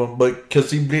to all of them, but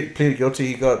because he pleaded guilty,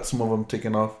 he got some of them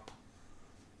taken off.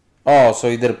 Oh, so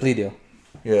he did a plea deal.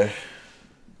 Yeah.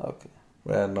 Okay.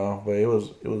 Man, no, but it was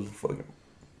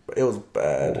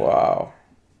bad. Wow.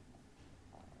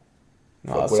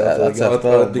 No, Fuck, that's what else? effed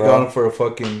up, They bro. got him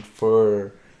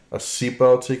for a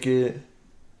seatbelt ticket.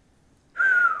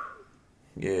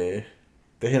 Yeah,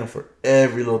 they hit him for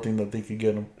every little thing that they could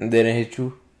get him. And they didn't hit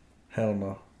you? Hell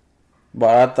no.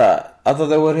 But I thought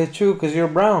they would hit you because you're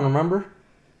brown, remember?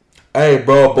 Hey,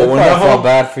 bro, but They when probably that felt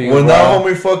bad for you, when bro. that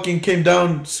homie fucking came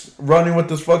down running with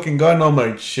this fucking gun, I'm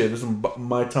like, shit, this is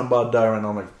my time about to die right now.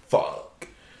 I'm like, fuck.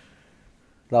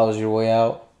 That was your way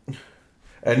out?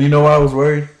 And you know why I was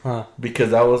worried? Huh.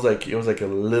 Because it was like a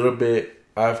little bit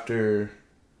after.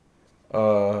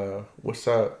 What's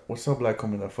that black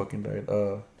homie that fucking died?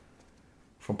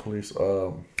 From police.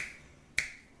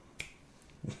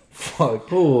 Fuck.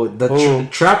 Who? The Who?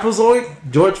 Trapezoid?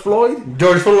 George Floyd?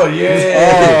 George Floyd,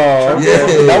 yeah. Oh,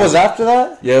 okay. Yeah. That was after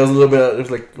that? Yeah, it was a little bit. It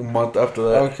was like a month after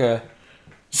that. Okay.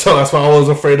 So that's why I was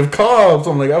afraid of cops.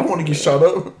 I'm like, I don't want to get shot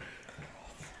up.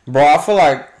 Bro, I feel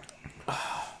like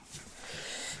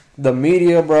the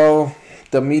media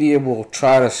will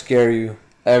try to scare you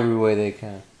every way they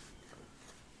can.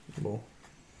 Well,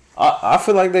 I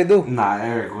feel like they do. Nah,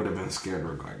 Eric would have been scared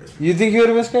regardless. You think he would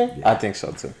have been scared? Yeah. I think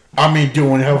so too. I mean, dude,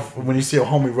 when you see a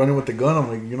homie running with the gun, I'm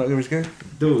like, you're not gonna be scared?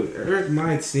 Dude, Eric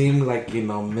might seem like,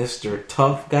 Mr.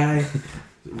 Tough Guy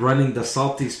running the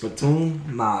salty spittoon.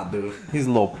 Nah, dude. He's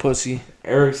a little pussy.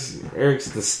 Eric's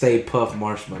the Stay Puff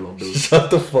Marshmallow, dude.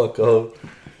 Shut the fuck up.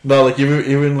 No, like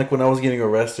even like when I was getting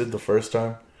arrested the first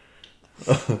time,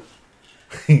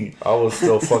 I was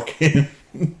still fucking.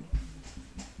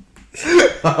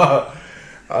 Dude, I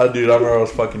remember I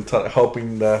was fucking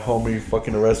helping that homie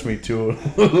fucking arrest me too.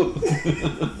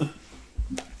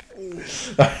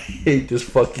 I hate this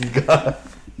fucking guy,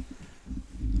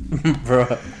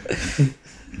 Bro.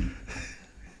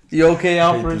 You okay,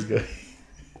 I hate Alfred? this guy.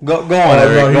 Go on,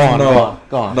 Eric.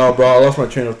 Go on. No, bro, I lost my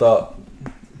train of thought.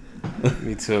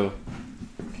 Me too.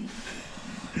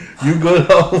 You good?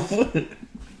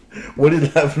 What are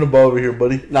you laughing about over here,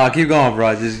 buddy? Nah, keep going,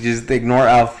 bro. Just ignore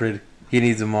Alfred. He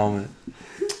needs a moment.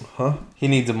 Huh? He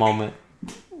needs a moment.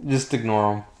 Just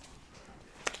ignore him.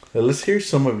 Hey, let's hear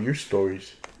some of your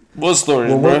stories. What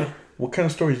stories, Well, bro? what kind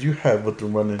of stories you have with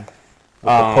them running with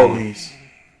the police?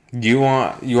 You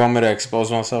want me to expose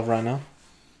myself right now?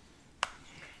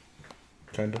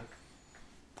 Kinda.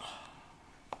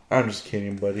 I'm just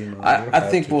kidding, buddy. No, I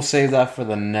think we'll save that for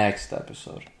the next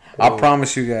episode. I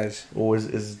promise you guys. Oh,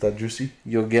 is that juicy?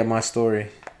 You'll get my story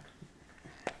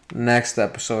next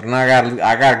episode, and I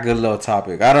got a good little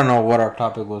topic. I don't know what our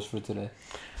topic was for today.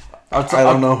 I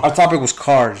don't know. Our topic was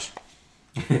cars.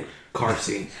 Car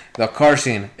scene. The car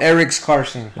scene. Eric's car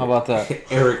scene. How about that?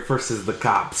 Eric versus the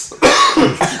cops.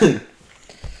 The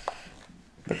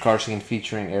car scene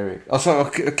featuring Eric. Also,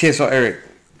 okay, so Eric,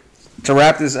 to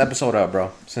wrap this episode up,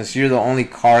 bro, since you're the only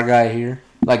car guy here,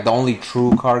 like the only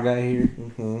true car guy here,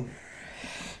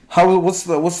 what's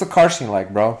the car scene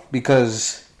like, bro?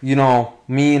 Because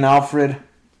me and Alfred,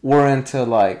 we're into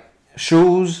like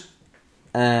shoes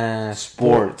and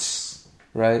sports,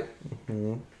 right?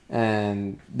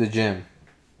 And the gym.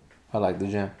 I like the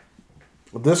gym.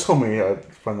 This homie, I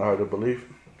find it hard to believe.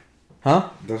 Huh?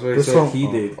 That's what he said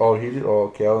he did. Oh, he did? Oh,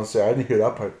 okay. I was gonna say, I didn't hear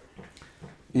that part.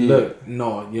 Look,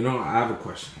 no, I have a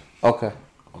question. Okay.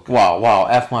 Wow.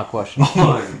 F my question.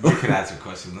 You could ask a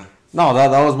question then. No, that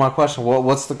was my question.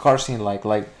 What's the car scene like?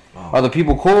 Like, are the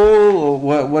people cool?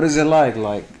 Or what is it like?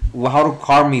 Like, how do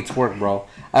car meets work, bro?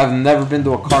 I've never been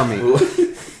to a car meet.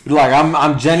 Like,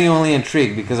 I'm genuinely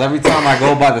intrigued because every time I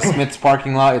go by the Smith's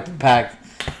parking lot, it's packed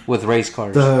with race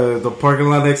cars. The parking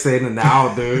lot next to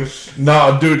In-N-Out, dude.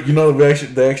 Nah, dude,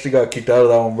 they actually got kicked out of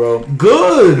that one, bro.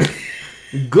 Good.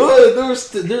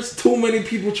 There's too many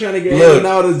people trying to get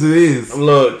In-N-Out as it is.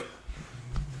 Look,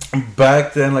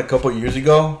 back then, like a couple years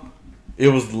ago, it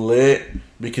was lit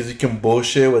because you can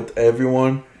bullshit with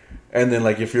everyone, and then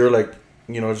like if you're like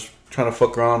just trying to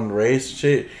fuck around and race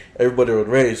shit, everybody would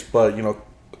race. But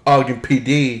Ogden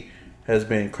PD has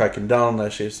been cracking down on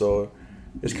that shit, so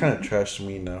it's kind of trash to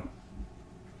me now.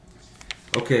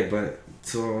 Okay, but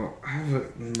so I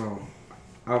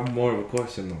have more of a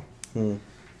question though.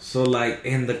 So like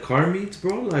in the car meets,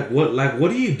 bro, like what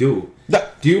do you do?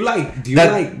 That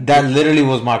literally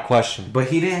was my question. But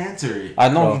he didn't answer it. I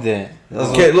know he didn't.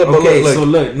 Okay, look. So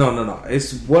look, no.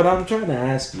 It's what I'm trying to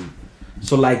ask you.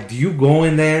 So like, do you go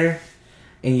in there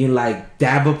and you like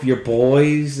dab up your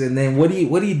boys, and then what do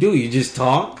you do? You just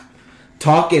talk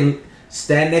and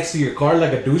stand next to your car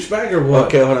like a douchebag, or what?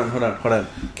 Okay, hold on.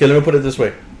 Okay, let me put it this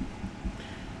way.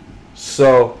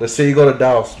 So let's say you go to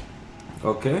Douse.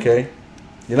 Okay.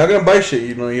 You're not gonna buy shit.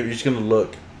 You're just gonna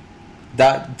look.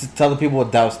 Tell the people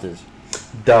what Doused is.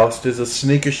 Doused is a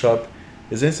sneaker shop.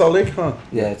 Is it in Salt Lake, huh?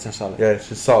 Yeah, it's in Salt Lake. Yeah, it's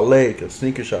in Salt Lake, a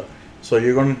sneaker shop. So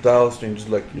you're going to Doused and just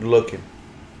like you're looking.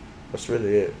 That's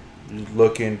really it. You're just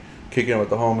looking, kicking it with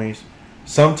the homies.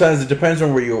 Sometimes it depends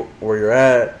on where you're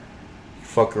at. You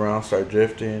fuck around, start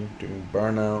drifting, doing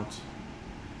burnouts.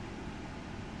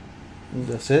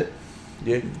 That's it.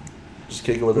 Yeah, just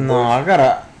kick it with the No, boys. I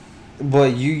gotta.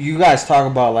 But you guys talk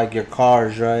about like your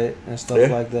cars, right, and stuff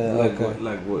like that.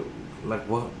 Like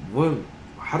what?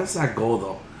 How does that go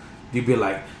though? You be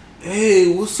like,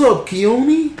 hey, what's up,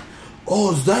 Keone?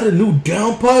 Oh, is that a new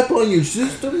downpipe on your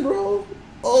system, bro?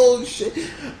 Oh shit,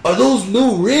 are those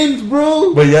new rims,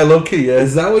 bro? But yeah, low key, yeah.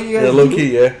 Is that what you guys do? Yeah, low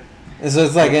key, yeah. So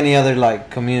it's like any other like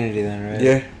community, then,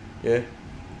 right? Yeah.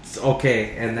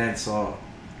 Okay, and then so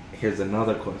here's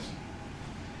another question.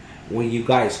 When you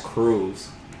guys cruise,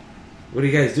 what do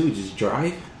you guys do? Just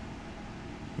drive?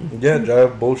 Yeah,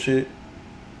 drive bullshit.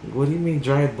 What do you mean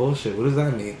drive bullshit? What does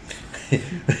that mean?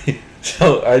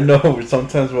 So I know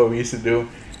sometimes what we used to do,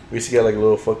 we used to get like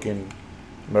little fucking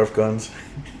Nerf guns.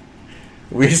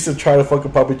 We used to try to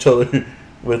fucking pop each other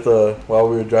with while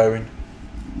we were driving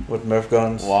with Nerf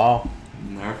guns. Wow.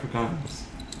 Nerf guns.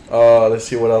 Let's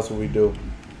see what else would we do.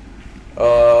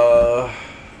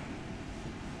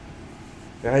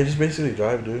 Yeah, I just basically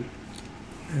drive, dude.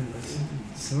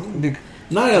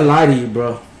 Not gonna lie to you,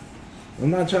 bro.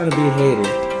 I'm not trying to be a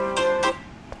hater.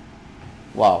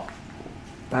 Wow.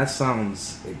 That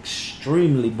sounds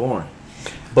extremely boring.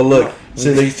 But look,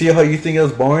 so you see how you think it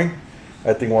was boring?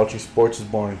 I think watching sports is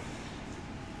boring.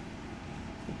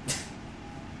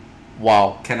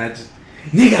 Wow. Can I just...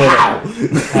 Nigga, how?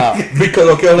 Because,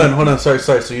 okay, hold on. Sorry.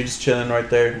 So you're just chilling right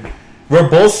there. We're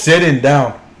both sitting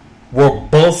down.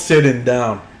 But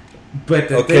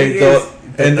the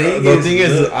thing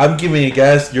is, I'm giving you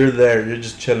gas. You're there. You're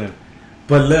just chilling.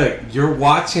 But look, you're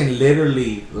watching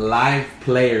literally live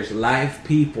players, live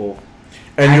people,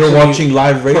 and you're watching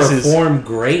live races. Perform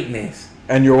greatness.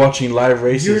 And you're watching live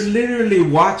races. You're literally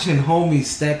watching homies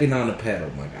stepping on a pedal,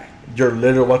 my guy. You're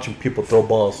literally watching people throw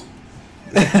balls.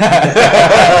 No,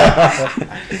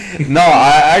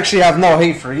 I actually have no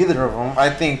hate for either of them. I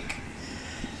think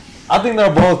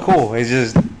they're both cool. It's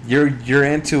just you're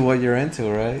into what you're into,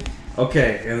 right?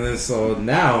 Okay, and then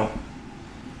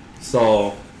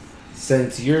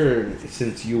since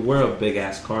you were a big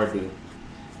ass car dude,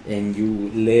 and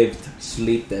you lived,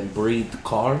 slept, and breathed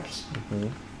cars.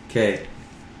 Okay,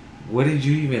 what did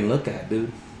you even look at,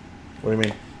 dude? What do you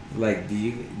mean? Like,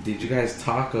 did you guys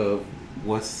talk of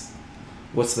what's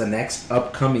the next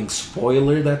upcoming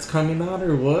spoiler that's coming out,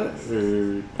 or what?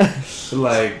 Or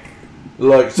like,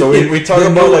 look, so we talk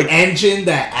the about new like engine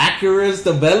that Acura's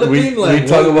developing. We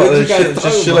talk about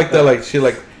shit like that, like shit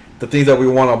like the things that we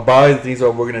want to buy, the things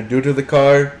that we're gonna do to the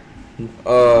car,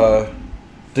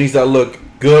 things that look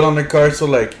good on the car. So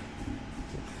like,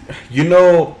 you're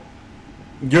not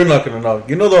gonna know.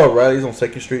 You know the O'Reillys on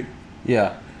 2nd Street?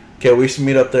 Yeah. Okay, we used to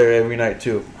meet up there every night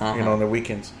too. Uh-huh. You know, on the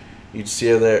weekends. You see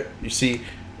her there. You see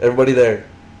everybody there.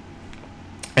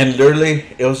 And literally,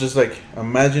 it was just like,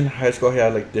 imagine high school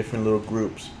had like different little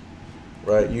groups,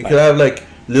 right? You could have like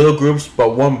little groups,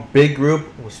 but one big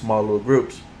group with small little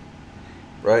groups,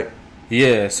 right?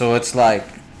 Yeah, so it's like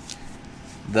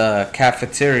the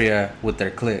cafeteria with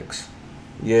their cliques.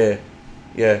 Yeah.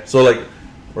 So like,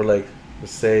 we're like,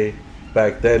 let's say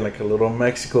back then, like a little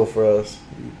Mexico for us.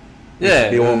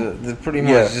 Yeah, the pretty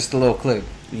much just a little clique.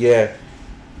 Yeah.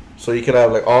 So you could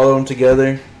have like all of them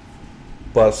together,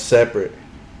 but separate.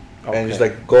 Okay. And just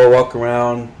like go walk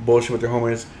around, bullshit with your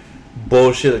homies,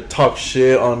 like, talk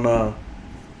shit on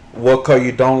what car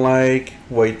you don't like,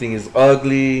 what you think is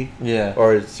ugly,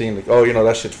 or it seems like, oh,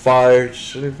 that shit's fire,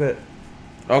 shit like that.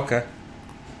 Okay,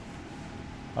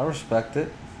 I respect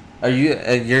it. Are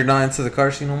you're not into the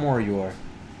car scene no more, or you are?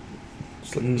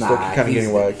 Nah, kind of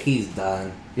getting whack. He's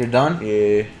done. You're done?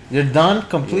 Yeah. You're done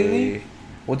completely? Yeah.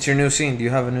 What's your new scene? Do you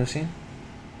have a new scene?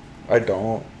 I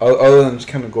don't. Other than just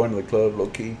kind of going to the club, low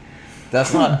key.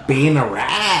 That's not being a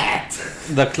rat.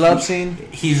 The club scene.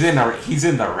 He's in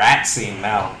the rat scene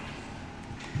now.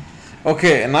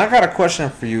 Okay, and I got a question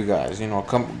for you guys.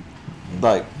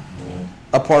 Like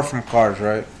apart from cars,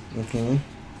 right? Mm-hmm.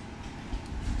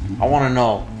 I want to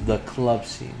know the club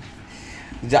scene.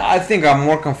 I think I'm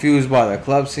more confused by the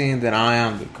club scene than I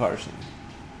am the car scene.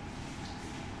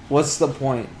 What's the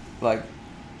point? Like,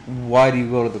 why do you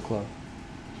go to the club?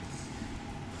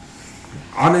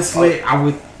 Honestly, I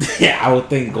would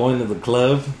think going to the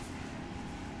club,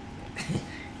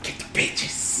 get the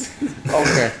bitches.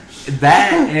 Okay.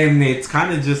 That, and it's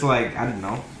kind of just like, I don't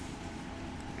know.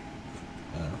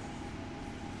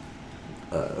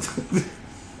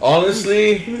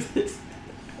 Honestly,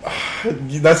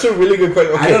 that's a really good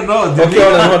question. Okay. I don't know. Okay,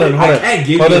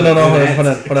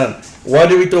 hold on. Why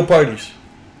do we throw parties?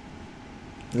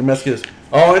 Let me ask you this.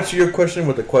 I'll answer your question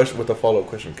with a follow-up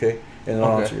question, okay? And then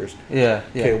I'll answer yours. Yeah.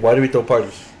 Okay, why do we throw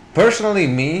parties?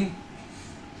 Personally,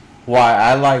 why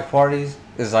I like parties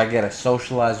is I get to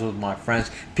socialize with my friends,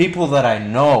 people that I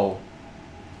know.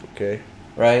 Okay.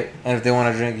 Right? And if they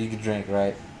want to drink, you can drink,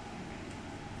 right?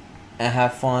 And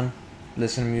have fun,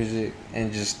 listen to music,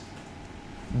 and just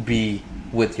be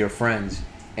with your friends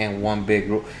in one big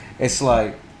group. It's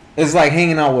like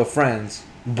hanging out with friends,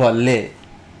 but lit.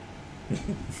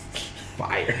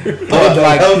 Fire. That was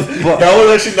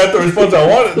actually not the response I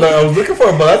wanted. Like, I was looking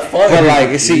for, but that's fine. But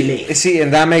like, see,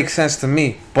 and that makes sense to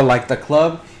me. But like the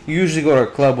club, you usually go to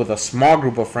a club with a small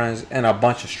group of friends and a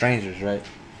bunch of strangers, right?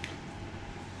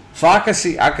 So I can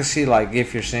see like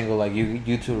if you're single, like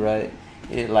you two, right?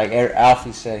 Like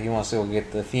Alfie said, he wants to go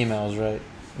get the females, right?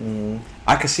 Mm.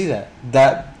 I can see that.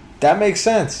 That makes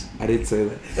sense. I didn't say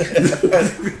that.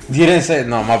 You didn't say it.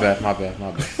 No, my bad.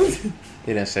 You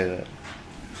didn't say that.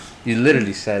 You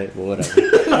literally said it, but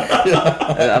whatever.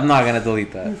 I'm not gonna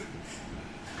delete that.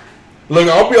 Look,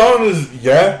 I'll be honest.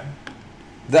 Yeah.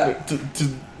 That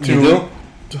You do?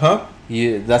 Huh?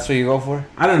 That's what you go for?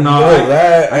 I don't know.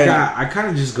 That I kind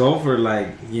of just go for like,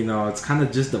 you know, it's kind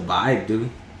of just the vibe, dude.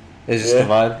 It's just the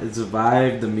vibe. It's a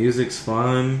vibe. The music's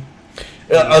fun.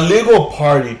 A legal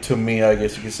party to me, I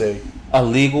guess you could say. A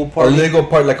legal party. A legal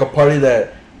party, like a party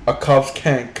that a cops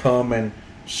can't come and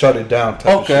shut it down.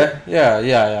 Type of shit.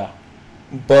 Yeah.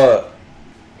 But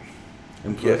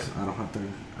And plus, I don't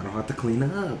have to clean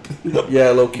up.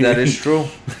 yeah, low key. That is true.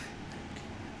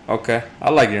 Okay, I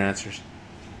like your answers.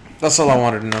 That's all I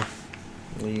wanted to know.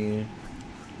 Yeah.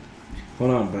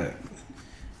 Hold on, but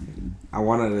I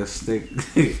wanted to stick.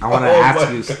 I want to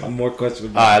ask you some more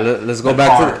questions. All right, let's go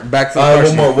back to the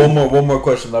question. One more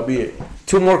question. That'll be it.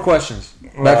 2 more questions.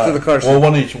 Back to the car. Well,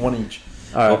 one each. All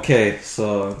right. Okay,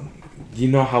 so you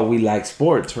know how we like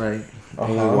sports, right? And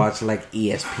we watch like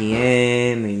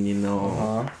ESPN and you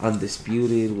know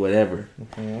Undisputed, whatever.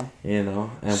 You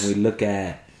know, and we look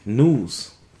at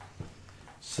news.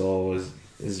 So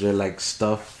is there like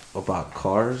stuff about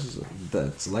cars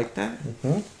that's like that?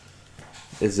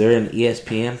 Is there an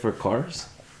ESPN for cars?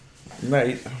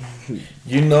 Right.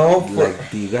 You know, Like,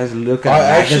 do you guys look at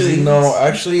actually magazines? no.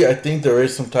 Actually, I think there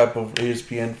is some type of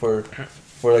ESPN for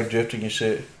like drifting and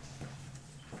shit.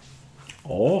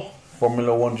 Oh,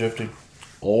 Formula 1 drifting.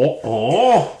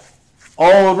 Oh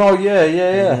no,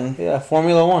 yeah.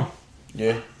 Formula 1.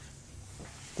 Yeah.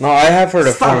 No, I have heard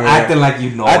of stop Formula acting 1. like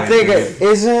you know. I think dude.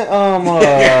 isn't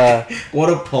What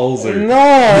a poser. No,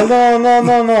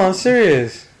 I'm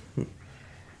serious.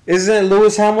 Isn't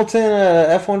Lewis Hamilton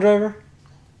a F1 driver?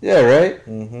 Yeah, right?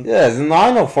 Yeah, no,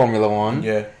 I know Formula 1.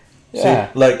 Yeah.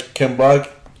 Yeah. See, like Ken Block,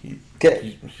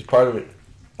 he's part of it.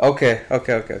 Okay.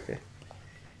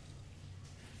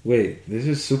 Wait, this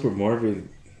is super morbid.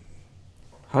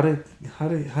 How did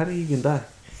he even die?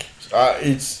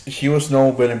 He was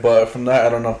snowmobiling, but from that I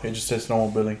don't know. It just says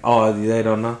snowmobiling. Oh, they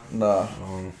don't know. Nah.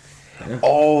 Yeah.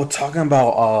 Oh, talking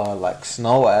about like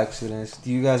snow accidents.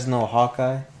 Do you guys know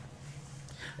Hawkeye?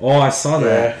 Oh, I saw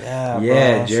that.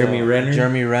 Yeah, bro. Jeremy Renner.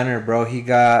 Jeremy Renner, bro. He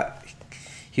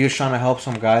was trying to help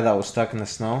some guy that was stuck in the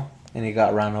snow, and he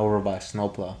got ran over by a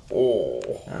snowplow. Oh.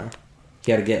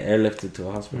 He had to get airlifted to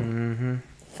a hospital.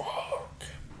 Fuck.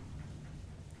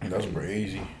 That's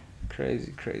crazy.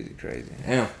 Crazy.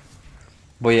 Damn.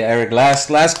 But yeah, Eric,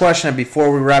 last question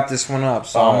before we wrap this one up.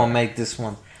 So I'm gonna make this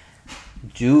one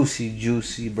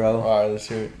juicy, bro. Alright, let's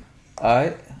hear it.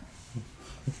 Alright.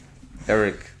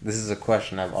 Eric, this is a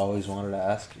question I've always wanted to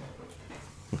ask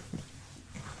you.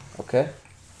 Okay?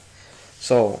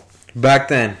 So, back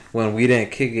then, when we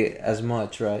didn't kick it as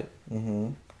much, right?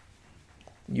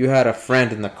 You had a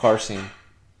friend in the car scene.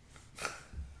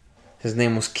 His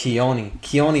name was Keone.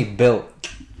 Keone built.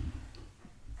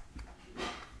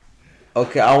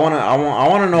 Okay, I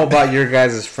wanna know about your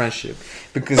guys' friendship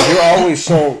because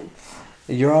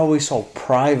you're always so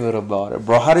private about it,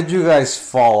 bro. How did you guys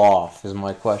fall off? Is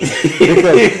my question.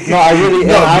 Because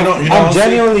I'm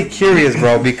genuinely curious,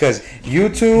 bro. Because you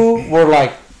two were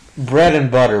like bread and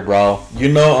butter, bro. You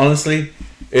know, honestly,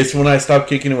 it's when I stopped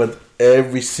kicking it with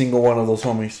every single one of those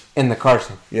homies. In the car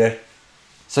scene. Yeah.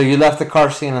 So you left the car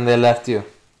scene and they left you.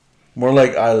 More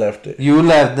like I left it. You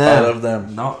left them. I left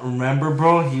them. No, remember,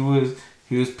 bro? He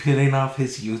was peeling off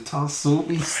his Utah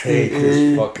Subi I hate stick.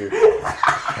 this fucker.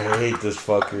 I hate this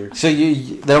fucker. So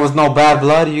there was no bad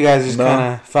blood. You guys just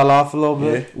kind of fell off a little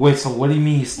bit. Yeah. Wait, so what do you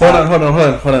mean?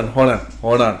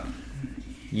 Hold on.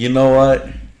 You know what?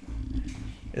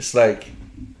 It's like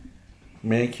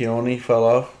me and Keone fell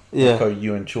off. Yeah. Because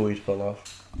you and Chewy fell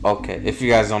off. Okay, if you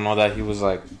guys don't know that, he was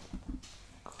like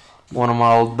one of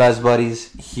my old best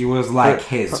buddies. He was like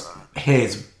his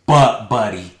butt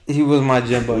buddy. He was my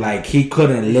gym buddy. Like he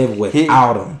couldn't live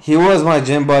without him. He was my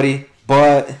gym buddy,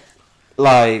 but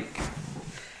like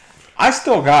I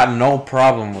still got no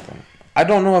problem with him. I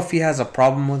don't know if he has a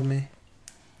problem with me,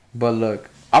 but look,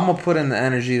 I'm gonna put in the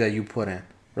energy that you put in,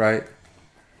 right?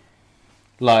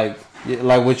 Like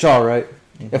with y'all, right?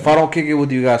 Mm-hmm. If I don't kick it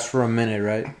with you guys for a minute,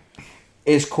 right?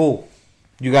 It's cool.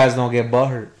 You guys don't get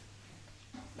butthurt.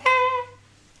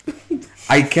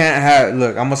 I can't have...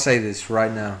 Look, I'm going to say this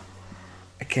right now.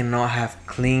 I cannot have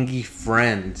clingy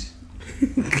friends.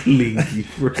 Clingy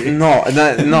friends. No. And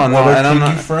I'm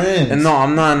not... friends. And no,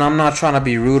 I'm not trying to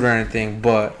be rude or anything,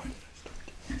 but...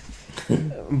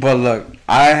 But look,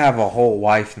 I have a whole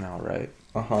wife now, right?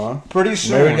 Pretty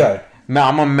soon... Married guy.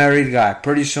 I'm a married guy.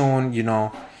 Pretty soon, you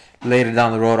know, later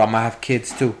down the road, I'm going to have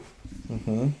kids too.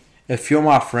 Mm-hmm. If you're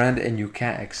my friend and you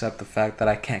can't accept the fact that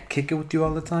I can't kick it with you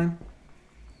all the time...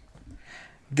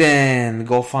 then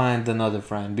go find another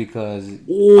friend because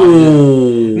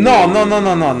Ooh. no.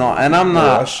 And I'm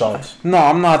not. That's shots. No,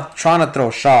 I'm not trying to throw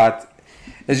shots.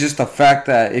 It's just the fact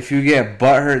that if you get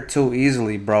butthurt too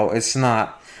easily, bro, it's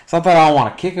not that I don't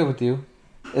want to kick it with you.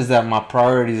 It's that my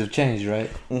priorities have changed, right?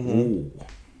 Ooh.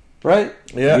 Right?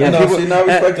 Yeah, And no, see, now I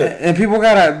respect it. And people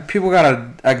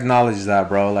gotta acknowledge that,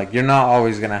 bro. Like, you're not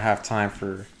always gonna have time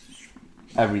for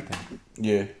everything,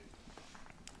 Yeah.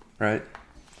 right?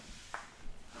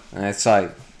 And it's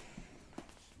like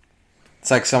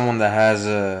someone that has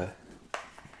a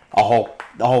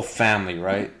whole family,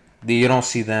 right? You don't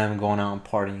see them going out and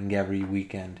partying every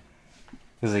weekend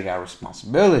because they got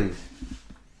responsibilities.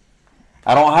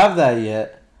 I don't have that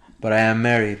yet, but I am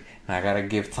married and I gotta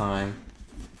give time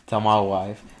to my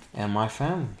wife and my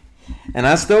family. And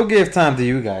I still give time to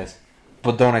you guys,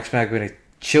 but don't expect me to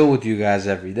chill with you guys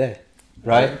every day,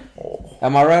 right? Oh.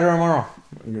 Am I right or am I wrong?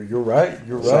 You're right.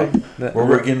 You're right.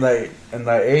 We're getting in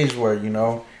that age where,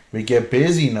 we get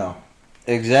busy now.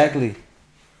 Exactly.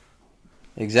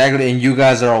 And you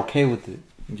guys are okay with it.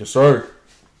 Yes, sir.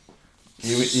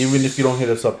 Even if you don't hit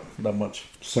us up that much.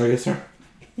 Sorry, yes, sir.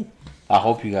 I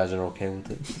hope you guys are okay with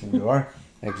it. You are.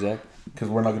 Exactly. Because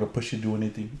we're not going to push you to do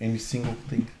anything. Any single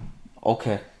thing.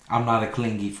 Okay. I'm not a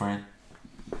clingy friend.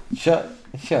 Shut up.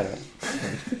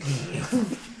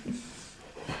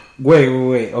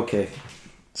 Wait. Okay.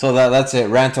 So that's it.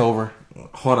 Rant over.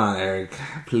 Hold on, Eric.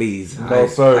 Please. No,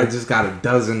 sir. I just got a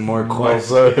dozen more No,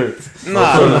 questions. sir.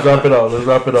 Nah. No, sir. Let's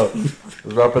wrap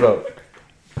it up.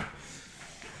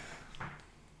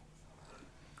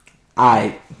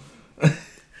 I.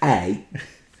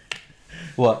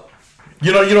 What?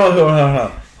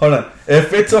 Hold on.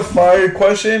 If it's a fire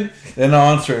question, then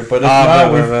I'll answer it. But if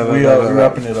not, we're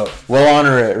wrapping it up. We'll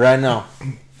honor it right now.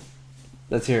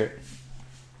 Let's hear it.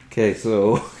 Okay,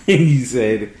 so you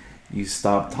said you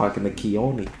stopped talking to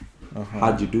Keone. Uh-huh.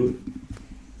 How'd you do it?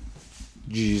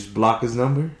 Did you just block his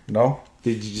number? No.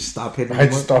 Did you just stop hitting him I up?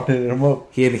 just stopped hitting him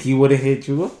up. He would have hit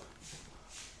you up?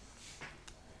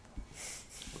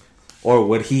 Or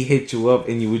would he hit you up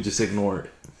and you would just ignore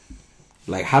it?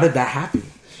 Like, how did that happen?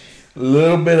 A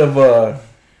little bit of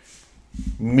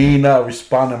me not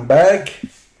responding back.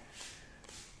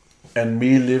 And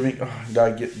me living...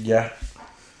 yeah.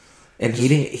 And he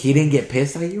didn't get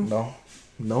pissed at you? No.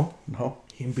 No?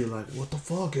 He'd be like, what the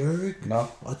fuck, Eric?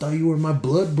 No. I thought you were my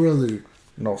blood brother.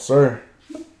 No, sir.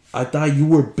 I thought you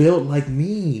were built like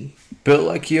me. Built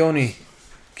like Keone.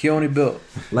 Keone built.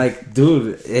 Like,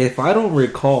 dude, if I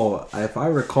recall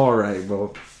right,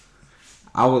 bro,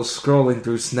 I was scrolling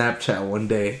through Snapchat one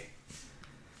day,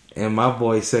 and my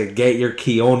boy said, "Get your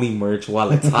Keone merch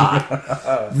while it's hot."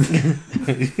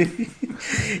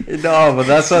 No, but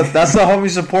that's a homie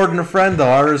supporting a friend, though.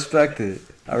 I respect it.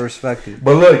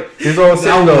 But look, here's what I'm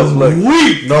saying, though.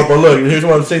 No, but look, here's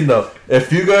what I'm saying, though.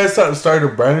 If you guys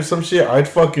started branding some shit, I'd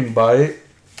fucking buy it.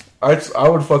 I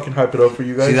would fucking hype it up for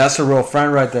you guys. See, that's a real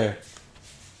friend right there.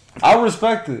 I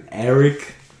respect it.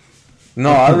 Eric. No,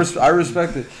 I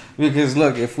respect it. Because,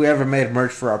 look, if we ever made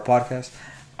merch for our podcast,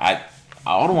 I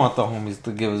would want the homies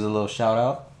to give us a little shout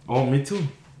out. Oh, me too.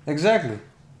 Exactly.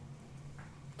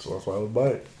 So that's why I would buy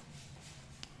it.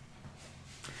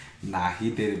 Nah, he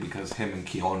did it because him and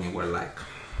Keone were like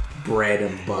bread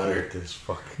and butter. This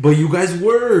fuck. But you guys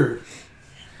were.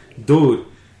 Dude,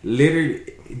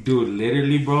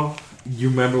 literally, bro. You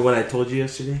remember what I told you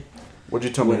yesterday? What'd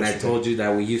you tell me when yesterday? I told you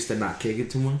that we used to not kick it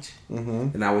too much? Mm-hmm.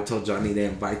 And I would tell Johnny to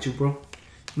invite you, bro.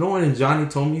 You know what Johnny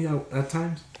told me at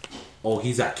times? Oh,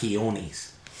 he's at Keone's.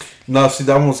 No, see,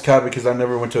 that one was cap because I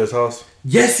never went to his house.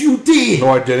 Yes, you did.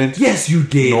 No, I didn't. Yes, you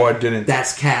did. No, I didn't.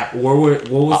 That's cap. What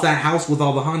was that house with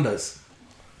all the Hondas?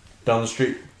 Down the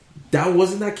street. That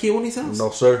wasn't that Keone's house?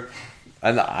 No, sir.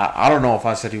 And I don't know if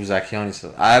I said he was at Keone's.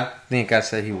 I think I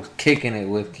said he was kicking it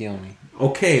with Keone.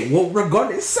 Okay, well,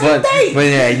 regardless, same thing. But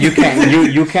yeah, you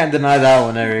can't deny that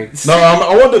one, Eric. No,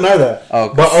 I won't deny that.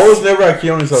 Okay. But I was never at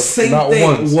Keone's house. Same not thing.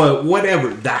 once. Whatever.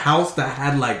 The house that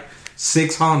had like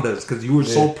 6 Hondas because you were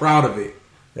so proud of it.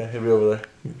 Yeah, he'll be over there.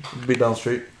 He'll be down the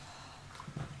street.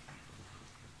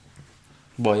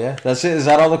 Well, yeah, that's it. Is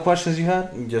that all the questions you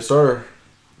had? Yes, sir.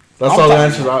 That's all the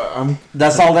answers.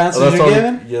 That's all the answers you're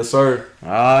giving? Yes, sir.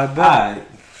 I bet.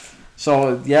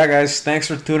 So, yeah, guys, thanks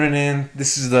for tuning in.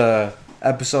 This is the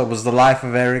episode, was the life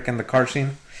of Eric and the car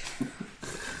scene.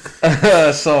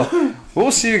 So,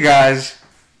 we'll see you guys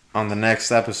on the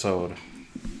next episode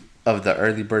of the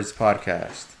Early Birds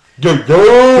Podcast. Yo,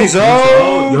 yo. Peace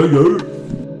out. Yo,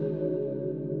 yo.